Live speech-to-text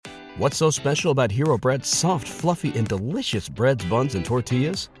What's so special about Hero Bread's soft, fluffy, and delicious breads, buns, and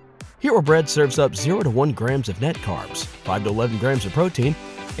tortillas? Hero Bread serves up 0 to 1 grams of net carbs, 5 to 11 grams of protein,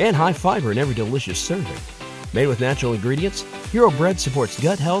 and high fiber in every delicious serving. Made with natural ingredients, Hero Bread supports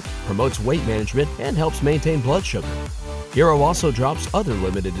gut health, promotes weight management, and helps maintain blood sugar. Hero also drops other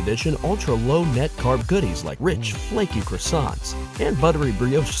limited edition ultra-low net carb goodies like rich, flaky croissants and buttery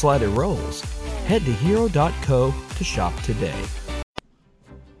brioche slider rolls. Head to hero.co to shop today.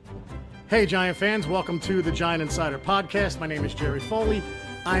 Hey, Giant fans. Welcome to the Giant Insider Podcast. My name is Jerry Foley.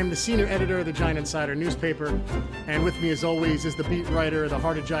 I am the senior editor of the Giant Insider newspaper. And with me, as always, is the beat writer of the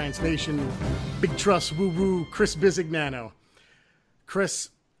Heart of Giants Nation, Big Truss, woo-woo, Chris Bizignano. Chris,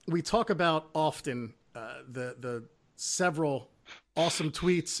 we talk about often the several awesome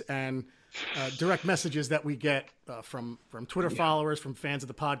tweets and direct messages that we get from Twitter followers, from fans of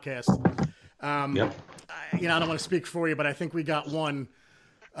the podcast. I don't want to speak for you, but I think we got one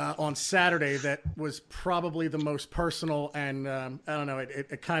on Saturday that was probably the most personal, and I don't know,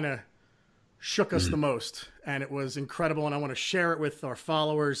 it kind of shook us the most, and it was incredible, and I want to share it with our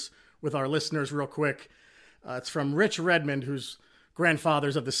followers, with our listeners real quick. It's from Rich Redmond, whose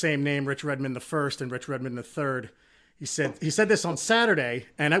grandfather's of the same name, Rich Redmond the first and Rich Redmond the third. He said this on Saturday,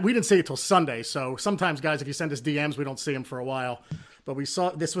 and we didn't see it till Sunday, so sometimes, guys, if you send us DMs, we don't see them for a while, but we saw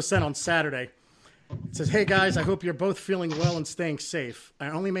this was sent on Saturday. It says, "Hey guys, I hope you're both feeling well and staying safe. I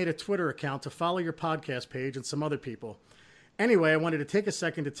only made a Twitter account to follow your podcast page and some other people. Anyway, I wanted to take a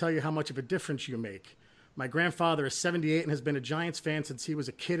second to tell you how much of a difference you make. My grandfather is 78 and has been a Giants fan since he was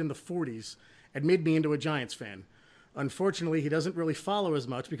a kid in the 40s and made me into a Giants fan. Unfortunately, he doesn't really follow as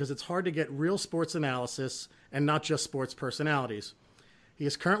much because it's hard to get real sports analysis and not just sports personalities. He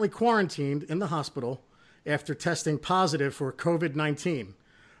is currently quarantined in the hospital after testing positive for COVID-19.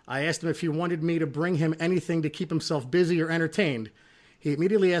 I asked him if he wanted me to bring him anything to keep himself busy or entertained. He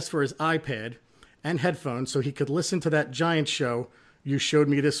immediately asked for his iPad and headphones so he could listen to that Giants show you showed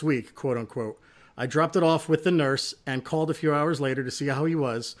me this week, quote unquote. I dropped it off with the nurse and called a few hours later to see how he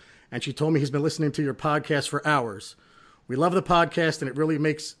was, and she told me he's been listening to your podcast for hours. We love the podcast, and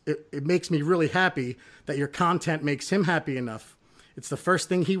it makes me really happy that your content makes him happy enough. It's the first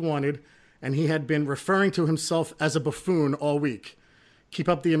thing he wanted, and he had been referring to himself as a buffoon all week. Keep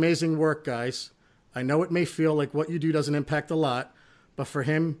up the amazing work, guys. I know it may feel like what you do doesn't impact a lot, but for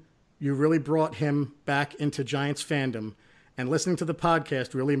him, you really brought him back into Giants fandom, and listening to the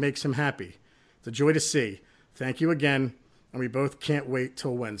podcast really makes him happy. It's a joy to see. Thank you again, and we both can't wait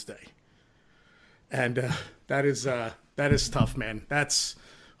till Wednesday." And that is tough, man. That's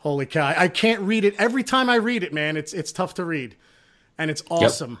holy cow. I can't read it. Every time I read it, man, it's tough to read, and it's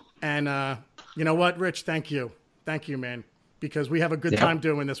awesome. Yep. And you know what, Rich? Thank you, man. Because we have a good time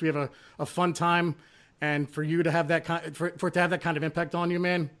doing this. We have a fun time, and for you to have that for it to have that kind of impact on you,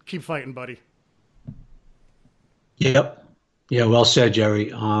 man, keep fighting, buddy. Yep. Yeah, well said,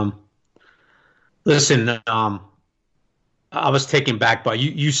 Jerry. Listen, I was taken back by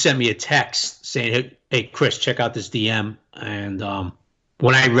you sent me a text saying, hey, Chris, check out this DM. And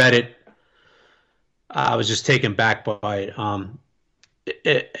when I read it, I was just taken back by it.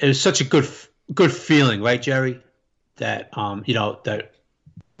 It was such a good feeling, right, Jerry? That that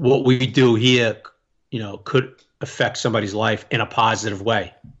what we do here, could affect somebody's life in a positive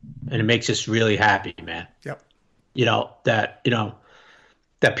way, and it makes us really happy, man. Yep.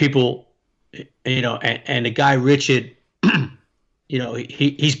 That people, and the guy Richard,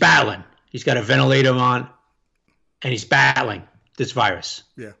 he's battling. He's got a ventilator on, and he's battling this virus.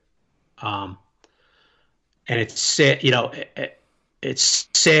 Yeah. And it's sad. It's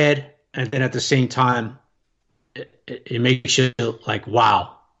sad, and then at the same time, it makes you like,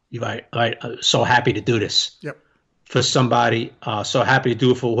 wow, I'm so happy to do this. Yep. For somebody, so happy to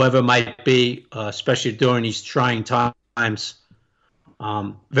do it for whoever it might be, especially during these trying times.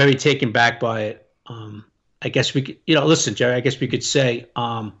 Very taken back by it. I guess we could, listen, Jerry, I guess we could say,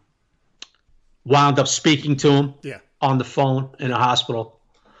 wound up speaking to him on the phone in a hospital.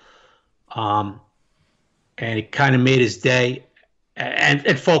 And it kind of made his day.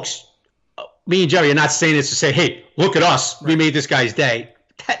 And folks, me and Jerry are not saying this to say, hey, look at us. Right. We made this guy's day.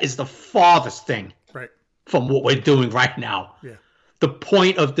 That is the farthest thing from what we're doing right now. Yeah. The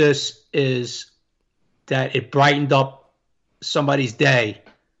point of this is that it brightened up somebody's day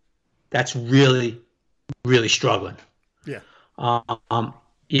that's really, really struggling. Yeah. And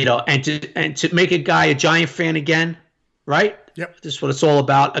to make a guy a Giant fan again, right? Yep. This is what it's all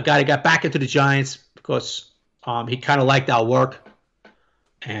about. A guy that got back into the Giants because he kind of liked our work.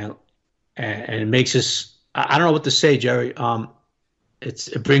 And it makes us, I don't know what to say, Jerry.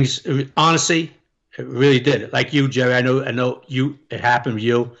 It brings, honestly, it really did. Like you, Jerry, I know you, it happened to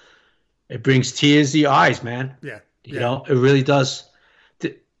you. it brings tears to your eyes, man. Yeah. You know, it really does.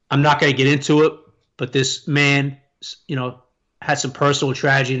 I'm not going to get into it, but this man, you know, had some personal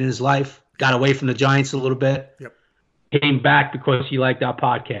tragedy in his life, got away from the Giants a little bit. Yep. Came back because he liked our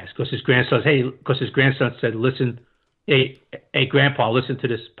podcast. Because his grandson said, "Listen, hey, Grandpa, listen to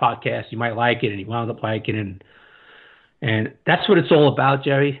this podcast. You might like it," and he wound up liking it. And that's what it's all about,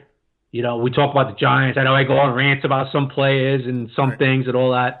 Jerry. You know, we talk about the Giants. I know I go on rants about some players and some things and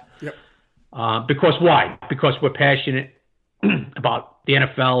all that. Yep. Because why? Because we're passionate about the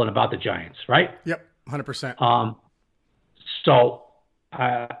NFL and about the Giants, right? Yep. 100%. So,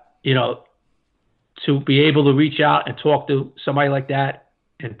 you know, to be able to reach out and talk to somebody like that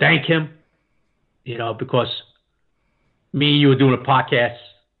and thank him, you know, because me and you were doing a podcast,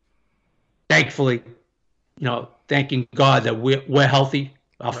 thankfully, you know, thanking God that we're healthy,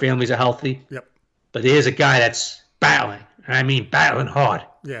 our families are healthy. Yep. But there's a guy that's battling, and I mean battling hard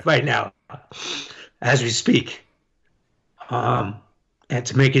right now as we speak. And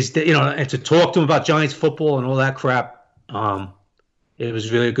to make his, you know, and to talk to him about Giants football and all that crap, it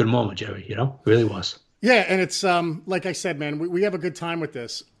was really a good moment, Jerry, you know, it really was. Yeah, and it's like I said, man, we have a good time with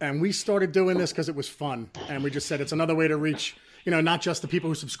this, and we started doing this because it was fun, and we just said it's another way to reach, you know, not just the people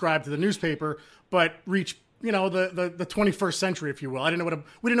who subscribe to the newspaper, but reach, you know, the 21st century, if you will. We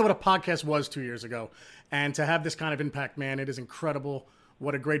didn't know what a podcast was 2 years ago, and to have this kind of impact, man, it is incredible.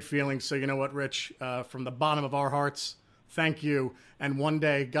 What a great feeling. So you know what, Rich, from the bottom of our hearts, thank you. And one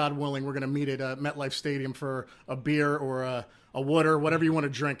day, God willing, we're going to meet at MetLife Stadium for a beer or a water, whatever you want to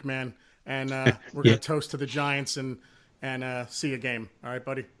drink, man. And we're going to toast to the Giants and see a game. All right,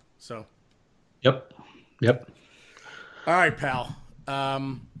 buddy? So. Yep. All right, pal.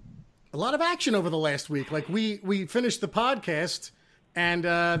 A lot of action over the last week. Like we finished the podcast, and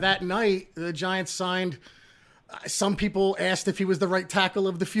that night the Giants signed. Some people asked if he was the right tackle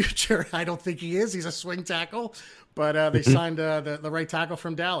of the future. I don't think he is. He's a swing tackle, but they signed the right tackle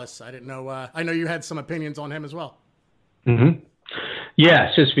from Dallas. I didn't know. I know you had some opinions on him as well. Mm-hmm.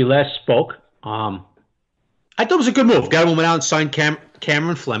 Yeah, since we last spoke, I thought it was a good move. Got him went out and signed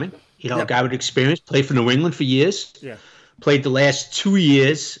Cameron Fleming. You know, a guy with experience, played for New England for years. Yeah, played the last 2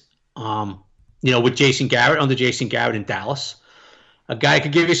 years. You know, with Jason Garrett, under Jason Garrett in Dallas. A guy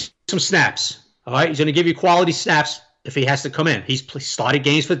could give you some snaps. All right, he's going to give you quality snaps if he has to come in. He's started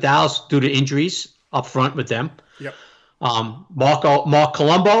games for Dallas due to injuries up front with them. Yep. Mark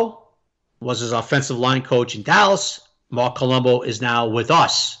Colombo was his offensive line coach in Dallas. Mark Colombo is now with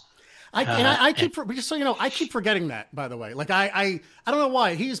us. I keep just so you know, I keep forgetting that. By the way, like I don't know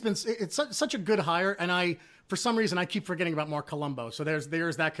why it's such a good hire, and for some reason I keep forgetting about Mark Colombo. So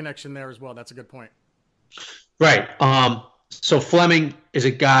there's that connection there as well. That's a good point. Right. So Fleming is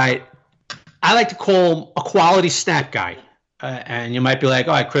a guy I like to call him a quality snap guy, and you might be like,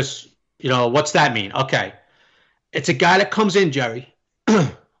 all right, Chris, you know what's that mean? Okay, it's a guy that comes in, Jerry,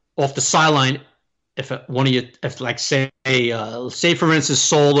 off the sideline. If say for instance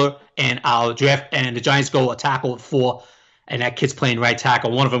Solar and our draft and the Giants go a tackle at 4, and that kid's playing right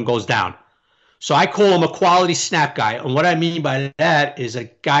tackle, one of them goes down. So I call him a quality snap guy, and what I mean by that is a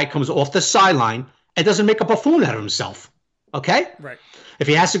guy comes off the sideline and doesn't make a buffoon out of himself. Okay, right. If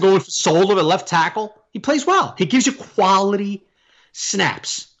he has to go in for Solar at left tackle, he plays well. He gives you quality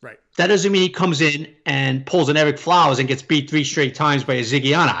snaps. Right. That doesn't mean he comes in and pulls an Eric Flowers and gets beat 3 straight times by a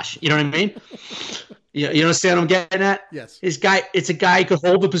Ziggy Anash. You know what I mean? You understand what I'm getting at? Yes. It's a guy who could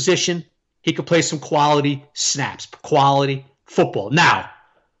hold the position. He could play some quality snaps, quality football. Now,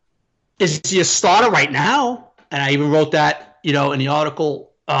 is he a starter right now? And I even wrote that, you know, in the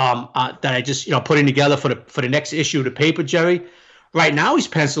article that I just, you know, putting together for the next issue of the paper, Jerry. Right now, he's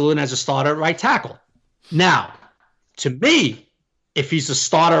penciled in as a starter at right tackle. Now, to me, if he's a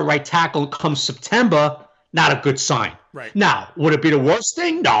starter at right tackle come September, not a good sign. Right. Now, would it be the worst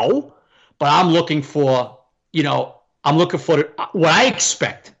thing? No. But I'm looking for, what I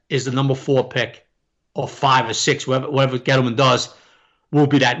expect is the number 4 pick or 5 or 6, whatever Gettleman does, will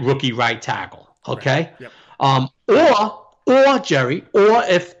be that rookie right tackle. Okay? Right. Yep. Or Jerry, or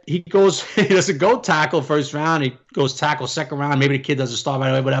if he doesn't go tackle first round, he goes tackle second round, maybe the kid doesn't start right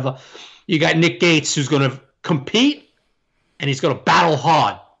away, whatever. You got Nick Gates who's going to compete, and he's going to battle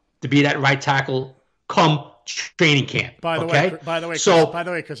hard to be that right tackle come training camp. By the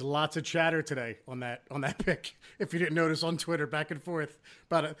way, because lots of chatter today on that pick. If you didn't notice on Twitter, back and forth,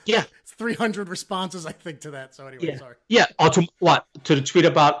 about 300 responses, I think, to that. So anyway, sorry. Yeah. To the tweet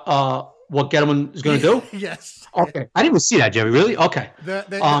about what Gettleman is going to do? Yes. Okay. I didn't even see that, Jerry. Really? Okay.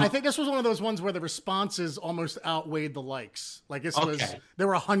 I think this was one of those ones where the responses almost outweighed the likes. Like there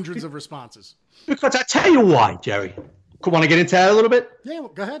were hundreds of responses. Because I tell you why, Jerry. Want to get into that a little bit? Yeah,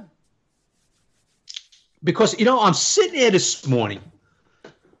 go ahead. because, I'm sitting there this morning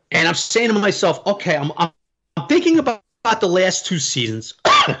and I'm saying to myself, okay, I'm thinking about the last 2 seasons,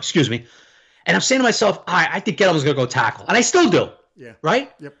 excuse me, and I'm saying to myself, all right, I think Gettleman's going to go tackle. And I still do. Yeah.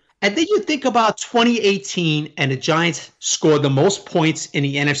 Right? Yep. And then you think about 2018 and the Giants scored the most points in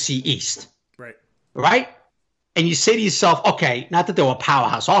the NFC East. Right. Right? And you say to yourself, okay, not that they were a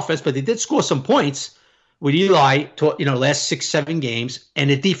powerhouse offense, but they did score some points with Eli, last 6-7 games, and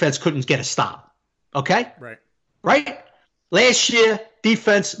the defense couldn't get a stop. Okay? Right. Right? Last year,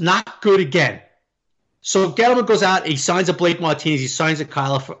 defense not good again. So Gettleman goes out, he signs a Blake Martinez, he signs a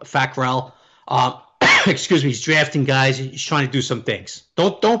Kyler Fackrell. Excuse me, he's drafting guys, he's trying to do some things.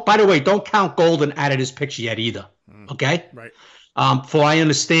 By the way, don't count Golden out of this picture yet either. Okay? Right. For I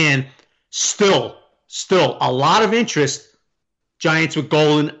understand, still a lot of interest, Giants with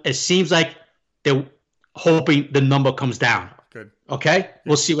Golden. It seems like they're hoping the number comes down. Good. Okay? Yeah.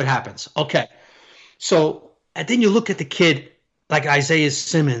 We'll see what happens. Okay. So, and then you look at the kid like Isaiah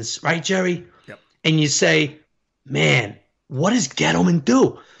Simmons, right, Jerry? Yep. And you say, man, what does Gettleman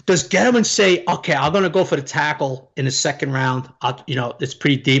do? Does Gettleman say, okay, I'm going to go for the tackle in the second round? It's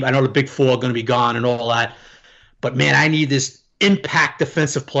pretty deep. I know the big four are going to be gone and all that. But, man, I need this impact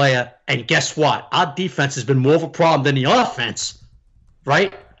defensive player. And guess what? Our defense has been more of a problem than the offense,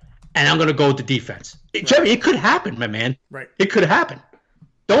 right? And I'm going to go with the defense. Right. Jerry, it could happen, my man. Right. It could happen.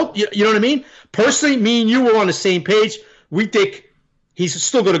 You know what I mean? Personally, me and you were on the same page. We think he's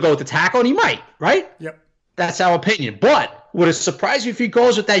still going to go with the tackle, and he might, right? Yep. That's our opinion. But would it surprise you if he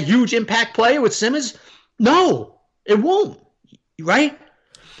goes with that huge impact player with Simmons? No, it won't, right?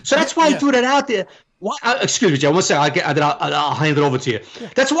 So that's why I threw that out there. Why, excuse me, Joe. One second. I'll hand it over to you. Yeah.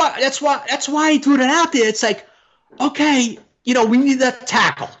 That's why I threw that out there. It's like, okay, we need that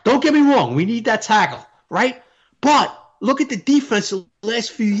tackle. Don't get me wrong. We need that tackle, right? But look at the defense the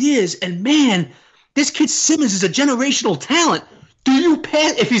last few years, and man, this kid Simmons is a generational talent. Do you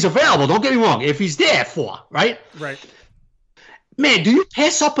pass if he's available? Don't get me wrong. If he's there right? Right. Man, do you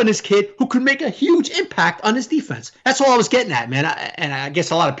pass up on this kid who could make a huge impact on this defense? That's all I was getting at, man. And I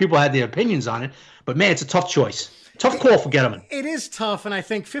guess a lot of people had their opinions on it. But, man, it's a tough choice. Tough call for Gettleman. It is tough, and I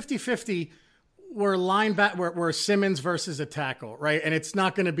think 50-50 we're Simmons versus a tackle, right? And it's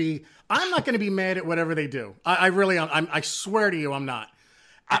not going to be – I'm not going to be mad at whatever they do. I really am. I swear to you I'm not.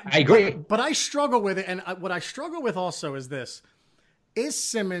 I agree. But I struggle with it, and what I struggle with also is this. Is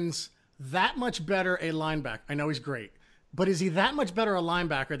Simmons that much better a linebacker? I know he's great. But is he that much better a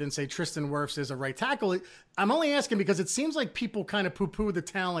linebacker than, say, Tristan Wirfs is a right tackle? I'm only asking because it seems like people kind of poo-poo the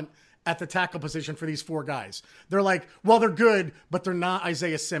talent at the tackle position for these 4 guys. They're like, well, they're good, but they're not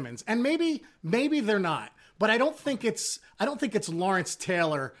Isaiah Simmons. And maybe they're not. But I don't think it's Lawrence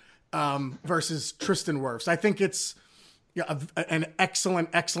Taylor versus Tristan Wirfs. I think it's an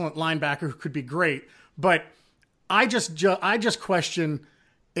excellent linebacker who could be great. But I just question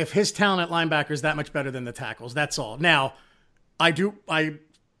if his talent at linebacker is that much better than the tackles. That's all. Now, I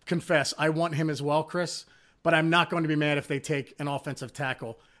confess, I want him as well, Chris, but I'm not going to be mad if they take an offensive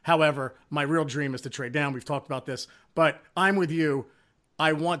tackle. However, my real dream is to trade down. We've talked about this, but I'm with you.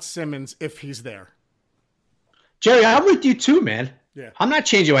 I want Simmons if he's there. Jerry, I'm with you too, man. Yeah. I'm not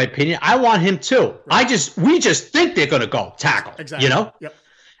changing my opinion. I want him too. Right. We just think they're going to go tackle. Exactly. Yep.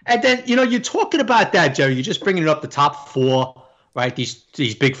 And then, you're talking about that, Jerry. You're just bringing it up the top 4, right?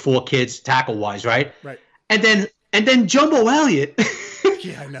 These big 4 kids, tackle-wise, right? Right. And then Jumbo Elliott,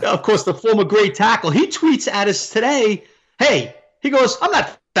 yeah, I know. Of course, the former great tackle, he tweets at us today, hey, he goes, I'm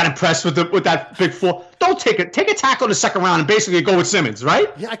not that impressed with that big 4. Don't take a tackle in the second round and basically go with Simmons, right?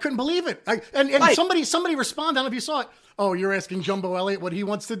 Yeah, I couldn't believe it. And right. somebody responded, I don't know if you saw it. Oh, you're asking Jumbo Elliott what he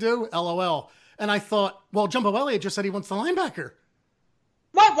wants to do? LOL. And I thought, well, Jumbo Elliott just said he wants the linebacker.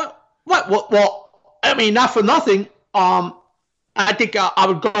 What? Well, I mean, not for nothing. I think I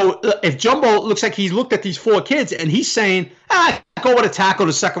would go if Jumbo looks like he's looked at these 4 kids and he's saying, go with a tackle in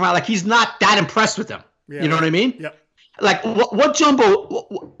the second round. Like he's not that impressed with them. Yeah, you know what I mean? Yep. Like what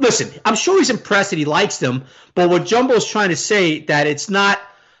Jumbo? Listen, I'm sure he's impressed and he likes them, but what Jumbo's trying to say that it's not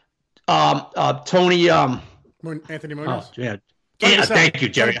Tony Anthony Munoz. Oh, yeah. Thank you,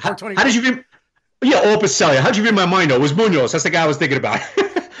 Jerry. How did you read? Yeah, Orpicelli. How'd you read my mind? Though it was Munoz. That's the guy I was thinking about.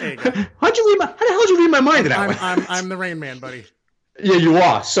 There you go. How the hell did you read my mind that way? I'm the Rain Man, buddy. Yeah, you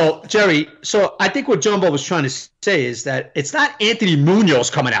are. So, Jerry, I think what Jumbo was trying to say is that it's not Anthony Munoz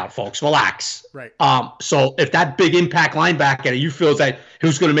coming out, folks. Relax. Right. So if that big impact linebacker you feel that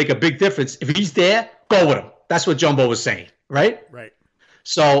who's going to make a big difference, if he's there, go with him. That's what Jumbo was saying, right? Right.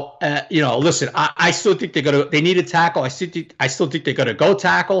 So, listen, I still think they need a tackle. I still think they're going to go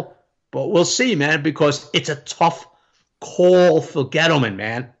tackle, but we'll see, man, because it's a tough call for Gettleman,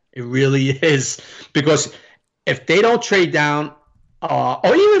 man. It really is. Because if they don't trade down, or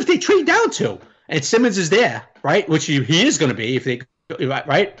even if they trade down too, and Simmons is there, right? Which he is going to be if they,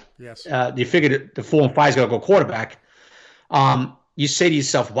 right? Yes. You figure that the 4 and 5 is going to go quarterback. You say to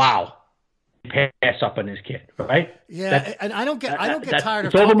yourself, "Wow, pass up on this kid," right? Yeah, and I don't get tired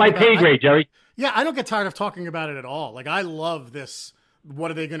of. It's over my pay grade, Jerry. Yeah, I don't get tired of talking about it at all. Like, I love this.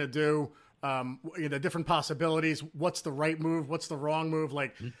 What are they going to do? The different possibilities. What's the right move? What's the wrong move?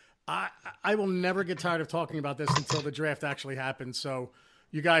 Like, I will never get tired of talking about this until the draft actually happens. So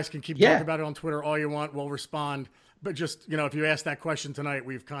you guys can keep talking about it on Twitter all you want. We'll respond. But just, if you ask that question tonight,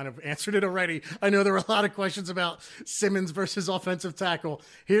 we've kind of answered it already. I know there were a lot of questions about Simmons versus offensive tackle.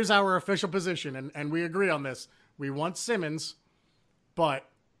 Here's our official position, and we agree on this. We want Simmons, but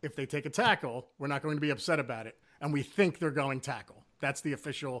if they take a tackle, we're not going to be upset about it. And we think they're going tackle. That's the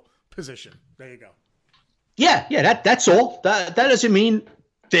official position. There you go. Yeah, that's all. That doesn't mean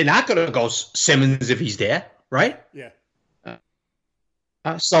they're not going to go Simmons if he's there, right? Yeah.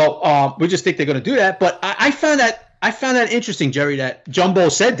 So we just think they're going to do that. But I found that interesting, Jerry, that Jumbo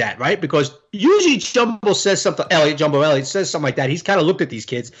said that, right? Because usually Jumbo says something. Jumbo Elliott says something like that. He's kind of looked at these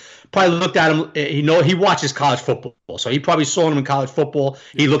kids, probably looked at them. He watches college football, so he probably saw them in college football.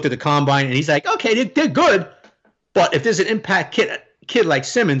 He looked at the combine, and he's like, okay, they're good. But if there's an impact kid like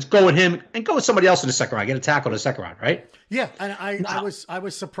Simmons, go with him and go with somebody else in the second round. Get a tackle in the second round, right? Yeah, and I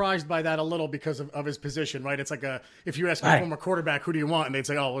was surprised by that a little because of his position, right? It's like if you ask a former quarterback, who do you want? And they'd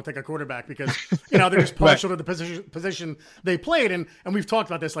say, oh, we'll take a quarterback because, they're just partial to the position they played. And we've talked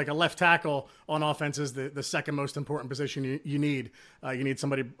about this, like a left tackle on offense is the second most important position you need. You need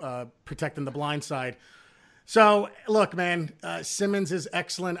somebody protecting the blind side. So, look, man, Simmons is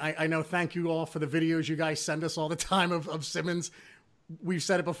excellent. I know, thank you all for the videos you guys send us all the time of Simmons. We've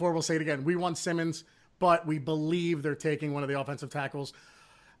said it before, we'll say it again. We want Simmons, but we believe they're taking one of the offensive tackles.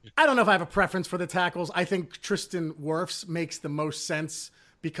 I don't know if I have a preference for the tackles. I think Tristan Wirfs makes the most sense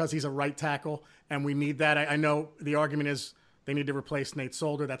because he's a right tackle, and we need that. I know the argument is they need to replace Nate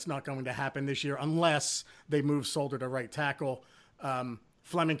Solder. That's not going to happen this year unless they move Solder to right tackle.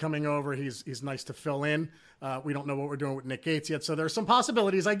 Fleming coming over, he's nice to fill in. We don't know what we're doing with Nick Gates yet, so there's some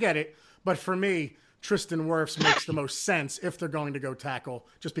possibilities. I get it. But for me, Tristan Wirfs makes the most sense if they're going to go tackle,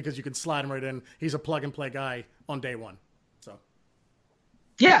 just because you can slide him right in. He's a plug-and-play guy on day one. So,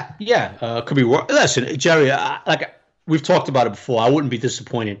 yeah. Could be worse. Listen, Jerry, like we've talked about it before, I wouldn't be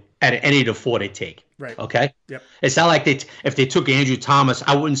disappointed at any of the 4 they take. Right. Okay? Yep. It's not like if they took Andrew Thomas,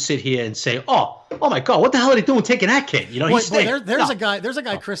 I wouldn't sit here and say, oh my God, what the hell are they doing taking that kid? There's a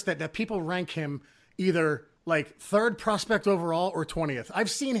guy, Chris, that people rank him either like 3rd prospect overall or 20th. I've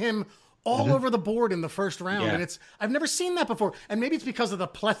seen him all over the board in the first round. Yeah. And I've never seen that before. And maybe it's because of the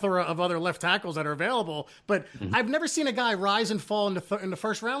plethora of other left tackles that are available, but I've never seen a guy rise and fall in the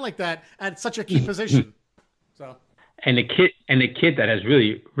first round like that at such a key position. So, and the kid that has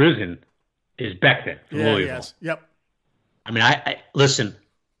really risen is Becton from Louisville. Yes. Yep. I mean, I listen,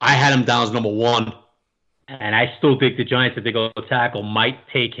 I had him down as number 1, and I still think the Giants, if they go tackle, might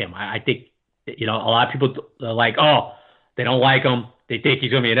take him. I think, a lot of people are like, oh, they don't like him. They think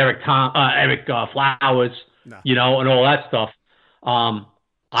he's going to be an Eric Flowers, and all that stuff.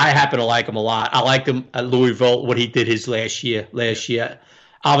 I happen to like him a lot. I liked him at Louisville, what he did his last year.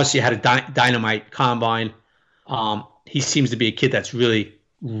 Obviously had a dynamite combine. He seems to be a kid that's really,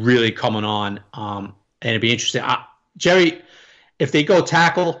 really coming on. And it'd be interesting. Jerry, if they go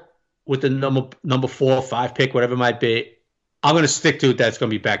tackle with the number 4 or 5 pick, whatever it might be, I'm going to stick to it. That's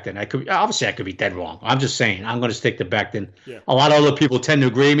going to be Becton. I could be dead wrong. I'm just saying I'm going to stick to Becton. Yeah. A lot of other people tend to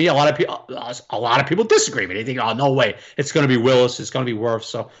agree with me. A lot of people disagree with me. They think, oh, no way, it's going to be Willis. It's going to be Wirfs.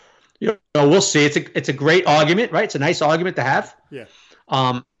 So, we'll see. It's a great argument, right? It's a nice argument to have. Yeah.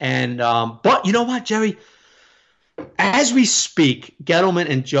 But you know what, Jerry? As we speak,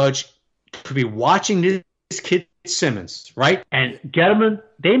 Gettleman and Judge could be watching this kid Simmons, right? And Gettleman,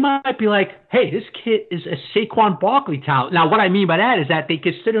 they might be like, hey, this kid is a Saquon Barkley talent. Now, what I mean by that is that they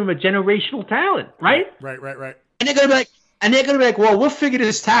consider him a generational talent, right? Right. And they're gonna be like, well, we'll figure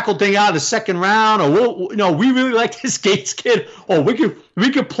this tackle thing out in the second round, or we really like this Gates kid, or we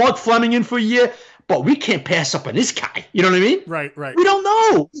could plug Fleming in for a year, but we can't pass up on this guy. You know what I mean? Right. We don't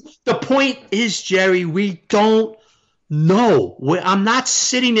know. The point is, Jerry, we don't know. I'm not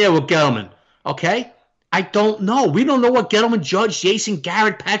sitting there with Gettleman, okay? I don't know. We don't know what Gettleman, Judge, Jason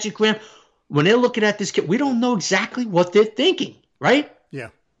Garrett, Patrick Graham, when they're looking at this kid, we don't know exactly what they're thinking, right?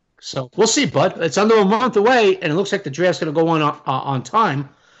 Yeah. So we'll see, bud. It's under a month away, and it looks like the draft's going to go on time.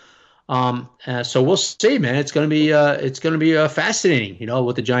 So we'll see, man. It's going to be fascinating,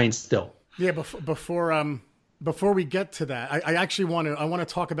 with the Giants still. Yeah. Before Before we get to that, I actually want to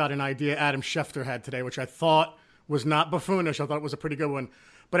talk about an idea Adam Schefter had today, which I thought was not buffoonish. I thought it was a pretty good one.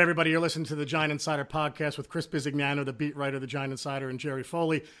 But everybody, you're listening to the Giant Insider podcast with Chris Bisignano, the beat writer of the Giant Insider, and Jerry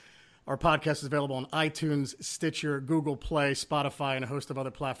Foley. Our podcast is available on iTunes, Stitcher, Google Play, Spotify, and a host of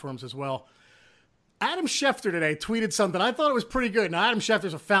other platforms as well. Adam Schefter today tweeted something. I thought it was pretty good. Now, Adam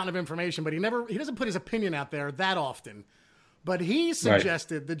Schefter's a fountain of information, but he doesn't put his opinion out there that often. But he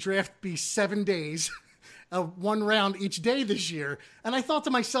suggested the draft be 7 days, one round each day this year. And I thought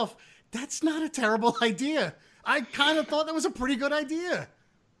to myself, that's not a terrible idea. I kind of thought that was a pretty good idea.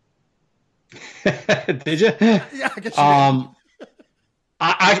 Did you? Yeah, I guess you did.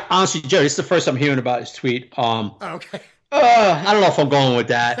 I honestly, Jerry, this is the first I'm hearing about his tweet. Okay. I don't know if I'm going with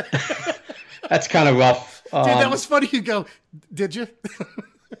that. That's kind of rough. Dude, that was funny. You go, did you?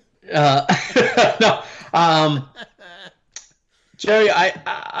 No. Jerry,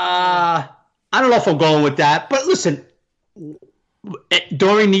 I don't know if I'm going with that. But listen,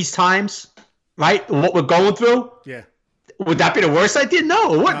 during these times, right, what we're going through, yeah. Would that be the worst idea?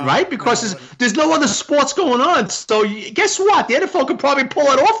 No, it wouldn't, right? Because there's no other sports going on. So guess what? The NFL could probably pull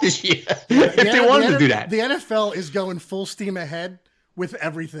it off this year if they wanted to do that. The NFL is going full steam ahead with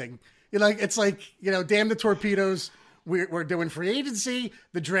everything. It's like, damn the torpedoes. We're doing free agency.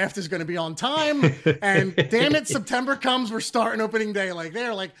 The draft is going to be on time. And damn it, September comes. We're starting opening day. Like,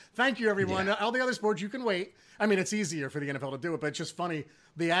 they're like, thank you, everyone. Yeah. All the other sports, you can wait. I mean, it's easier for the NFL to do it, but it's just funny.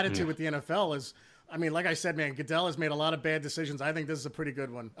 The attitude with the NFL is, I mean, like I said, man, Goodell has made a lot of bad decisions. I think this is a pretty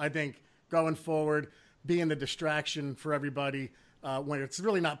good one. I think going forward, being the distraction for everybody when it's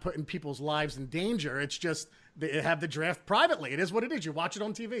really not putting people's lives in danger. It's just they have the draft privately. It is what it is. You watch it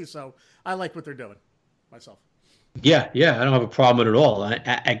on TV. So I like what they're doing myself. Yeah, I don't have a problem with it at all.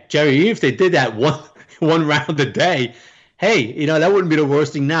 Jerry, even if they did that one round a day, hey, that wouldn't be the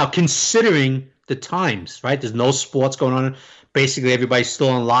worst thing now, considering the times, right? There's no sports going on. Basically, everybody's still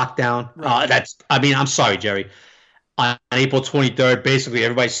on lockdown. Right. I'm sorry, Jerry. On April 23rd, basically,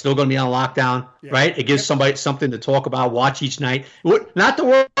 everybody's still going to be on lockdown, right? It gives somebody something to talk about, watch each night. Not the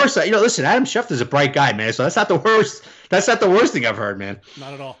worst. Listen, Adam Schefter's a bright guy, man. So that's not the worst. That's not the worst thing I've heard, man.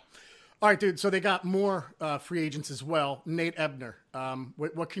 Not at all. All right, dude. So they got more free agents as well. Nate Ebner.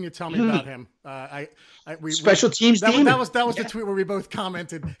 What can you tell me about him? Special teams. That was the tweet where we both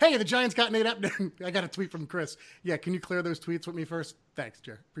commented, "Hey, the Giants got Nate Ebner." I got a tweet from Chris. Yeah, can you clear those tweets with me first? Thanks,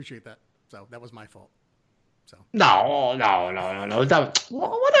 Jer. Appreciate that. So that was my fault. So no.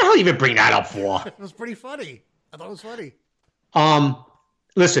 What the hell you even bring that up for? It was pretty funny. I thought it was funny.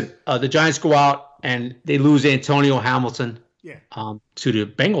 Listen, the Giants go out and they lose Antonio Hamilton. Yeah. To the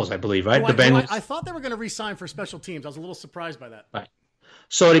Bengals, I believe, right? The Bengals. I thought they were going to re-sign for special teams. I was a little surprised by that. Right.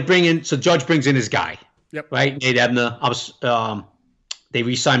 So Judge brings in his guy. Yep. Right. Nate Ebner. They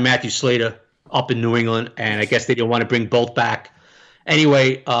re-signed Matthew Slater up in New England, and I guess they didn't want to bring Bolt back.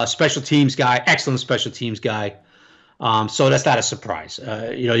 Anyway, special teams guy, excellent special teams guy. So that's not a surprise.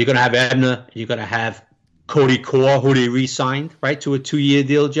 You're going to have Ebner. You're going to have Cody Core, who they re-signed, right, to a 2-year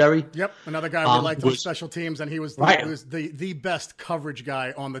deal, Jerry. Yep, another guy we liked on special teams, and he was the best coverage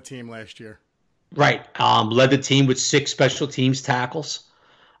guy on the team last year. Right. Led the team with 6 special teams tackles.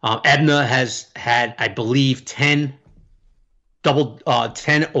 Ebner has had, I believe, 10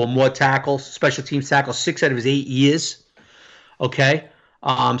 or more tackles, special teams tackles, 6 out of his 8 years. Okay.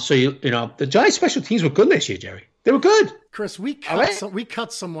 So the Giants special teams were good last year, Jerry. They were good. Chris, we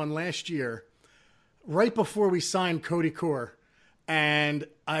cut someone last year right before we signed Cody Core. And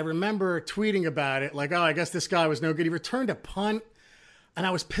I remember tweeting about it, like, I guess this guy was no good. He returned a punt, and I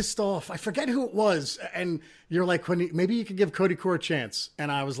was pissed off. I forget who it was. And you're like, maybe you could give Cody Core a chance.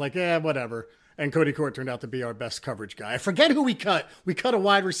 And I was like, whatever. And Cody Core turned out to be our best coverage guy. I forget who we cut. We cut a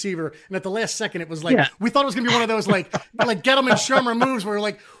wide receiver, and at the last second, it was like, we thought it was going to be one of those, like Gettleman Shermer moves where we're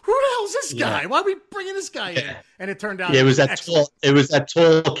like, who the hell is this guy? Why are we bringing this guy in? And it turned out it was that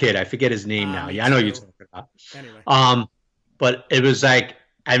tall kid. I forget his name now. Yeah, I know you're talking about. Anyway. But it was like,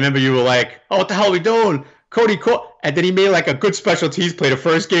 I remember you were like, what the hell are we doing? Cody Core. And then he made like a good special teams play the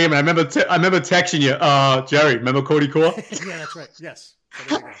first game. And I remember texting you, Jerry, remember Cody Core? Yeah, that's right. Yes.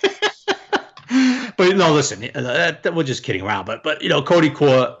 So but no, listen, we're just kidding around. But Cody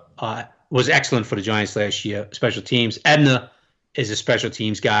Core was excellent for the Giants last year, special teams. Ebner is a special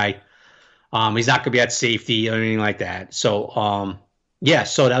teams guy. He's not going to be at safety or anything like that. So,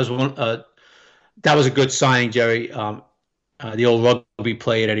 so that was one. That was a good signing, Jerry. The old rugby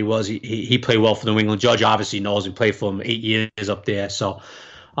player that he was, he played well for New England. Judge obviously knows and played for him 8 years up there. So,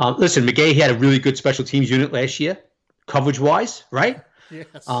 listen, McGahee had a really good special teams unit last year, coverage-wise, right?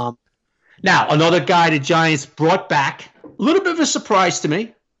 Yes. Now, another guy the Giants brought back, a little bit of a surprise to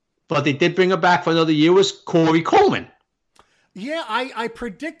me, but they did bring him back for another year, was Corey Coleman. Yeah, I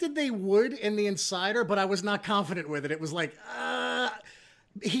predicted they would in the Insider, but I was not confident with it. It was like,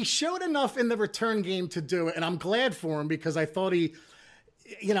 he showed enough in the return game to do it, and I'm glad for him because I thought he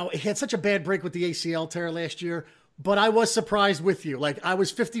had such a bad break with the ACL tear last year, but I was surprised with you. Like, I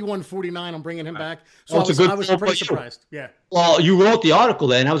was 51-49 on bringing him back, so I was pretty surprised. Yeah. Well, you wrote the article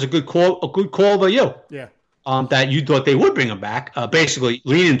there, and that was a good call by you. Yeah. That you thought they would bring him back, basically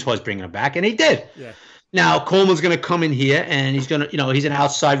leaning towards bringing him back, and he did. Yeah. Now, Coleman's going to come in here, and he's going to, he's an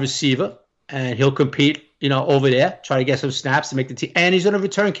outside receiver, and he'll compete, over there, try to get some snaps to make the team. And he's going to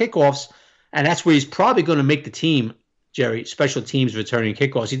return kickoffs, and that's where he's probably going to make the team, Jerry, special teams returning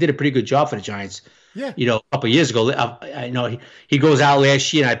kickoffs. He did a pretty good job for the Giants, a couple of years ago. I know he goes out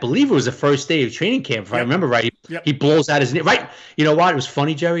last year, and I believe it was the first day of training camp, if I remember right. He blows out his knee. Right. You know what? It was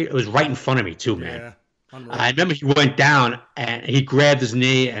funny, Jerry. It was right in front of me, too, man. Yeah. I remember he went down, and he grabbed his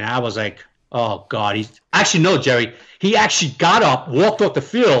knee, and I was like, oh, God. Jerry. He actually got up, walked off the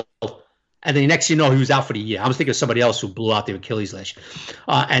field, and then the next thing you know, he was out for the year. I was thinking of somebody else who blew out their Achilles last year.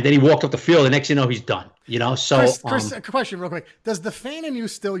 And then he walked off the field. The next thing you know, he's done. So Chris, a question real quick. Does the fan in you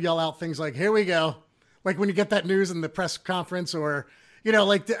still yell out things like, here we go? Like when you get that news in the press conference or,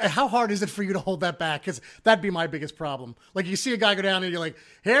 how hard is it for you to hold that back? Because that'd be my biggest problem. Like you see a guy go down and you're like,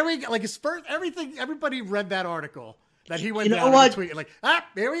 here we go. Like his first, everybody read that article that he went down and tweeted like,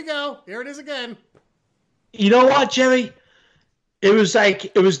 here we go. Here it is again. You know what, Jerry? It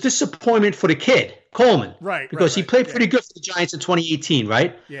was disappointment for the kid, Coleman. Right. Because he played pretty good for the Giants in 2018,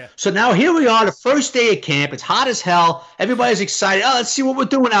 right? Yeah. So now here we are, the first day of camp. It's hot as hell. Everybody's excited. Oh, let's see what we're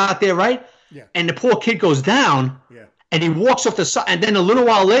doing out there, right? Yeah. And the poor kid goes down. Yeah. And he walks off the side. And then a little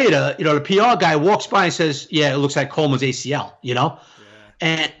while later, the PR guy walks by and says, yeah, it looks like Coleman's ACL, Yeah.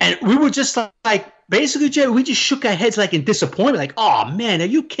 And we were just like, basically, Jerry, we just shook our heads like in disappointment. Like, oh, man, are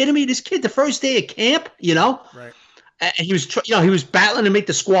you kidding me? This kid, the first day of camp, Right. And he was, he was battling to make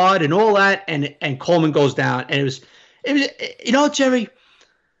the squad and all that, and Coleman goes down, and it was, Jerry,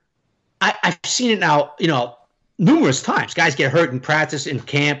 I've seen it now, numerous times. Guys get hurt in practice, in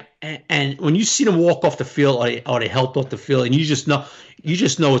camp, and when you see them walk off the field or they helped off the field, and you just know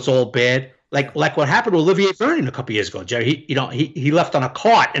it's all bad. Like what happened to Olivier Vernon a couple years ago, Jerry. He left on a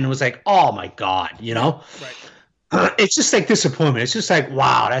cart, and it was like, oh my God, Right. It's just like disappointment. It's just like,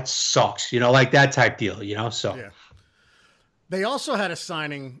 wow, that sucks, like that type deal, So. Yeah. They also had a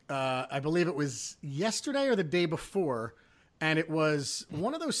signing, I believe it was yesterday or the day before, and it was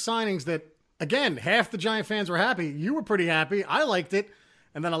one of those signings that, again, half the Giant fans were happy. You were pretty happy. I liked it.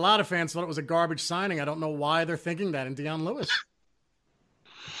 And then a lot of fans thought it was a garbage signing. I don't know why they're thinking that in Dion Lewis.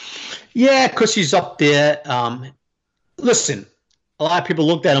 Yeah, because he's up there. Listen, a lot of people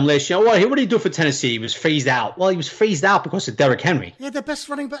looked at him last year. Well, what did he do for Tennessee? He was phased out. Well, he was phased out because of Derrick Henry. Yeah, the best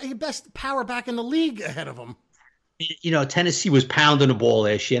running back, best power back in the league ahead of him. Tennessee was pounding the ball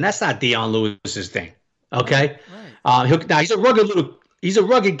last year, and that's not Dion Lewis's thing. Okay, right. Now he's a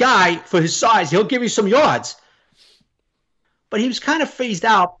rugged guy for his size. He'll give you some yards, but he was kind of phased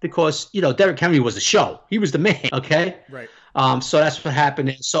out because Derrick Henry was the show. He was the man. Okay, right. So that's what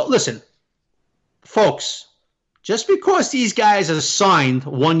happened. So listen, folks, just because these guys are signed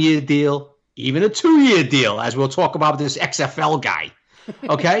 1 year deal, even a 2 year deal, as we'll talk about with this XFL guy,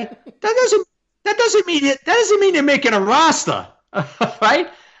 okay, that doesn't mean they're making a roster, right?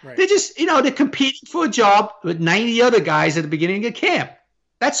 They're just, they're competing for a job with 90 other guys at the beginning of camp.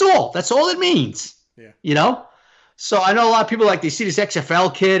 That's all. That's all it means. Yeah. So I know a lot of people they see this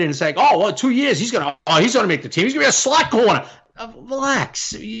XFL kid and it's like, oh, well, 2 years he's gonna make the team. He's gonna be a slot corner.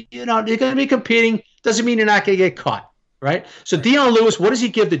 Relax. They're gonna be competing. Doesn't mean they're not gonna get caught, right? So Dion Lewis, what does he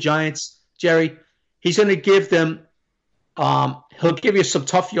give the Giants, Jerry? He's gonna give them. He'll give you some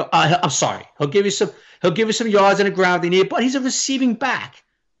tough. He'll give you some yards on the ground they need, but he's a receiving back.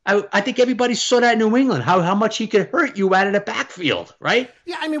 I think everybody saw that in New England, how much he could hurt you out of the backfield, right?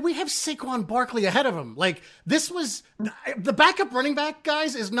 Yeah, I mean, we have Saquon Barkley ahead of him. Like, this was the backup running back,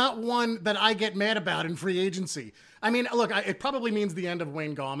 guys, is not one that I get mad about in free agency. I mean, look, it probably means the end of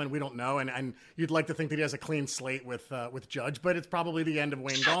Wayne Gallman. We don't know, and you'd like to think that he has a clean slate with Judge, but it's probably the end of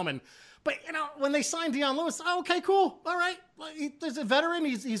Wayne Gallman. But, when they signed Dion Lewis, okay, cool. All right. There's a veteran.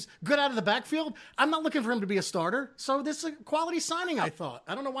 He's good out of the backfield. I'm not looking for him to be a starter. So this is a quality signing, I thought.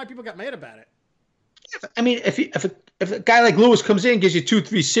 I don't know why people got mad about it. I mean, if a guy like Lewis comes in and gives you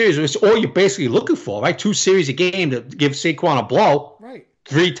 2-3 series, it's all you're basically looking for, right? 2 series a game to give Saquon a blow. Right.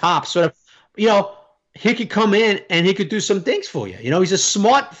 3 tops. Sort of, he could come in and he could do some things for you. He's a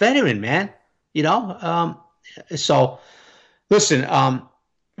smart veteran, man. So, listen,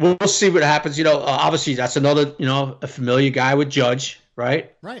 we'll see what happens. Obviously that's another, a familiar guy with Judge.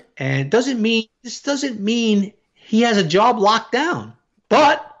 right? Right. And this doesn't mean he has a job locked down,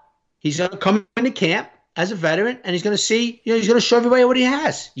 but he's going to come into camp as a veteran, and he's going to see, he's going to show everybody what he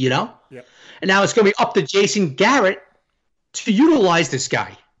has, Yep. And now it's going to be up to Jason Garrett to utilize this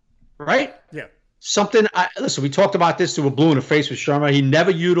guy, right? Yeah. Listen, we talked about this to a blue in the face with Sherman. He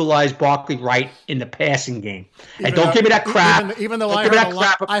never utilized Barkley right in the passing game. And don't give me that crap. Even though I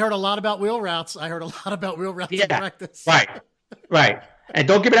heard a lot about wheel routes. I heard a lot about wheel routes in practice. Right. And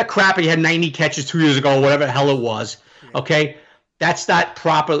don't give me that crap. He had 90 catches 2 years ago, whatever the hell it was. Okay? That's not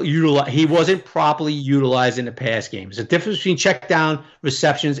properly utilized. He wasn't properly utilized in the pass game. There's a difference between check down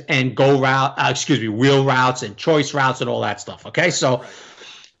receptions and wheel routes and choice routes and all that stuff. Okay? So,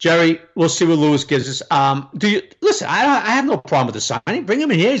 Jerry, we'll see what Lewis gives us. Listen? I have no problem with the signing. Bring him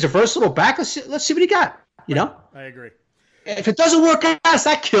in here. He's a versatile back. Let's see what he got. You know? I agree. If it doesn't work out, it's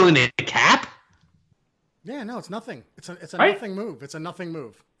not killing the cap. Yeah, no, it's nothing. It's a nothing move. It's a nothing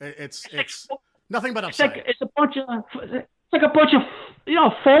move. It's nothing but upside. It's like a bunch of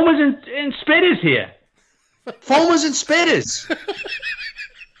foamers and spitters here. Foamers and spitters.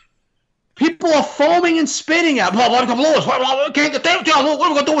 People are foaming and spitting at. What are we going to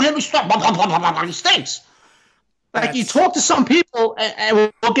do with him? He stinks. Like, you talk to some people,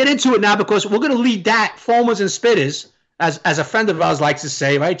 and we'll get into it now because we're going to lead that foamers and spitters, as a friend of ours likes to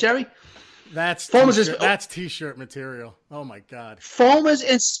say, right, Jerry? That's t-shirt material. Oh my God. Foamers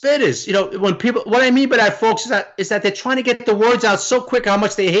and spitters. When people, what I mean by that, folks, is that they're trying to get the words out so quick how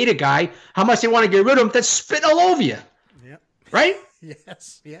much they hate a guy, how much they want to get rid of him, that's spit all over you. Yep. Right?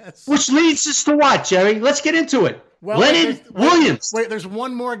 Yes. Which leads us to what, Jerry? Let's get into it. Well, Leonard Williams. Wait, there's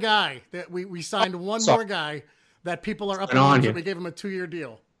one more guy that we signed. More guy that people are up in arms that we gave him a 2-year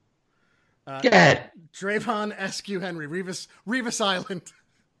deal. Go ahead. Drayvon Eskew Henry, Revis Island.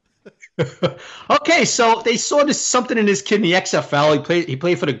 Okay, so they saw something in this kid in the XFL. He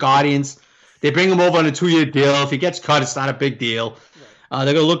played for the Guardians. They bring him over on a 2-year deal. If he gets cut, it's not a big deal. Right.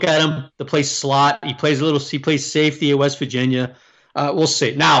 They're gonna look at him to play slot. He plays safety at West Virginia. We'll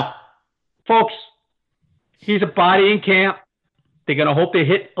see. Now, folks, he's a body in camp. They're gonna hope they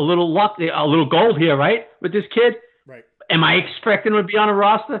hit a little gold here, right, with this kid. Right. Am I expecting him to be on a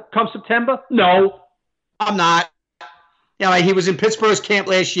roster come September? No, I'm not. He was in Pittsburgh's camp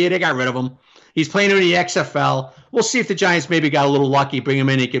last year. They got rid of him. He's playing in the XFL. We'll see if the Giants maybe got a little lucky, bring him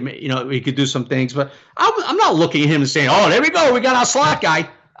in. He could do some things. But I'm not looking at him and saying, "Oh, there we go. We got our slot guy."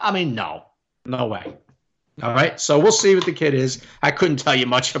 I mean, no way. All right. So we'll see what the kid is. I couldn't tell you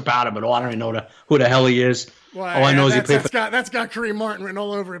much about him at all. I don't even know who the hell he is. Well, all I know is he played that's got Kareem Martin written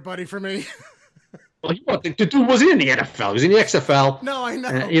all over it, buddy, for me. Well, the dude wasn't in the NFL. He was in the XFL. No, I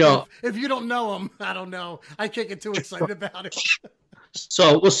know. If you don't know him, I don't know. I can't get too excited about it.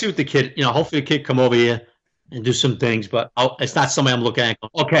 So we'll see what the kid, hopefully the kid come over here and do some things. But it's not somebody I'm looking at.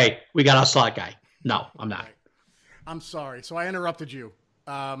 Okay, we got our slot guy. No, I'm not. I'm sorry. So I interrupted you.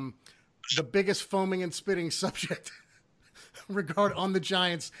 The biggest foaming and spitting subject on the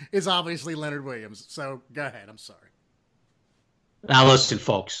Giants is obviously Leonard Williams. So go ahead. I'm sorry. Now listen,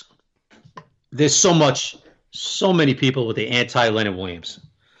 folks. There's so many people with the anti-Leonard Williams.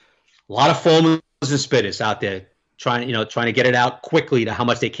 A lot of foamers and spitters out there trying to get it out quickly to how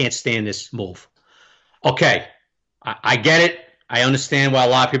much they can't stand this move. Okay, I get it. I understand why a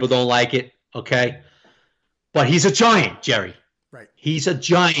lot of people don't like it. Okay, but he's a giant, Jerry. Right. He's a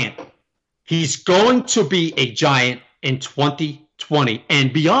giant. He's going to be a giant in 2020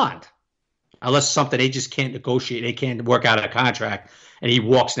 and beyond, unless something they just can't negotiate. They can't work out a contract, and he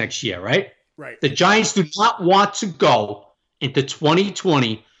walks next year, right? Right. The Giants do not want to go into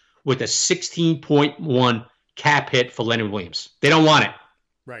 2020 with a 16.1 cap hit for Leonard Williams. They don't want it.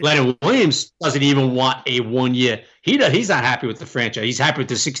 Right. Leonard Williams doesn't even want a 1 year. He's not happy with the franchise. He's happy with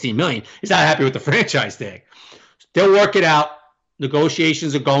the $16 million. He's not happy with the franchise tag. They'll work it out.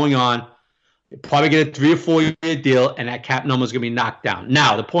 Negotiations are going on. They probably get a 3 or 4 year deal, and that cap number is going to be knocked down.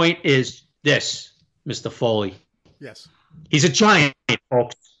 Now, the point is this, Mr. Foley. Yes. He's a giant,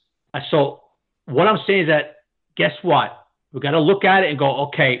 folks. So what I'm saying is that, guess what? We got to look at it and go,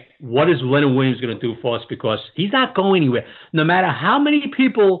 okay, what is Leonard Williams going to do for us? Because he's not going anywhere. No matter how many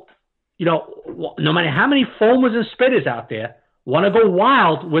people, no matter how many foamers and spitters out there want to go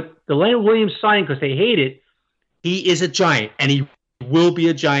wild with the Leonard Williams signing because they hate it, he is a giant, and he will be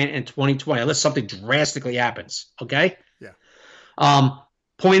a giant in 2020 unless something drastically happens. Okay? Yeah.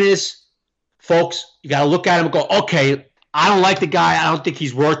 Point is, folks, you got to look at him and go, okay, I don't like the guy. I don't think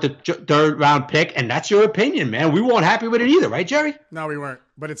he's worth the third-round pick, and that's your opinion, man. We weren't happy with it either, right, Jerry? No, we weren't,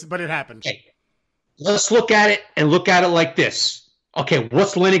 but it happened. Okay. Let's look at it like this. Okay,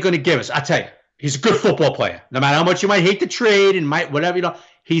 what's Lenny going to give us? I tell you, He's a good football player. No matter how much you might hate the trade and might whatever,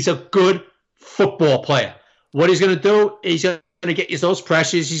 he's a good football player. What he's going to do is he's going to get you those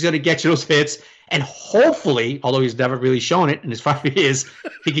pressures. He's going to get you those hits. And hopefully, although he's never really shown it in his 5 years,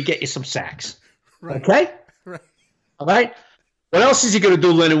 he could get you some sacks. Right. Okay? Right. All right? What else is he going to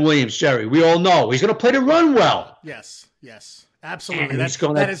do, Leonard Williams, Jerry? We all know. He's going to play the run well. Yes. Absolutely.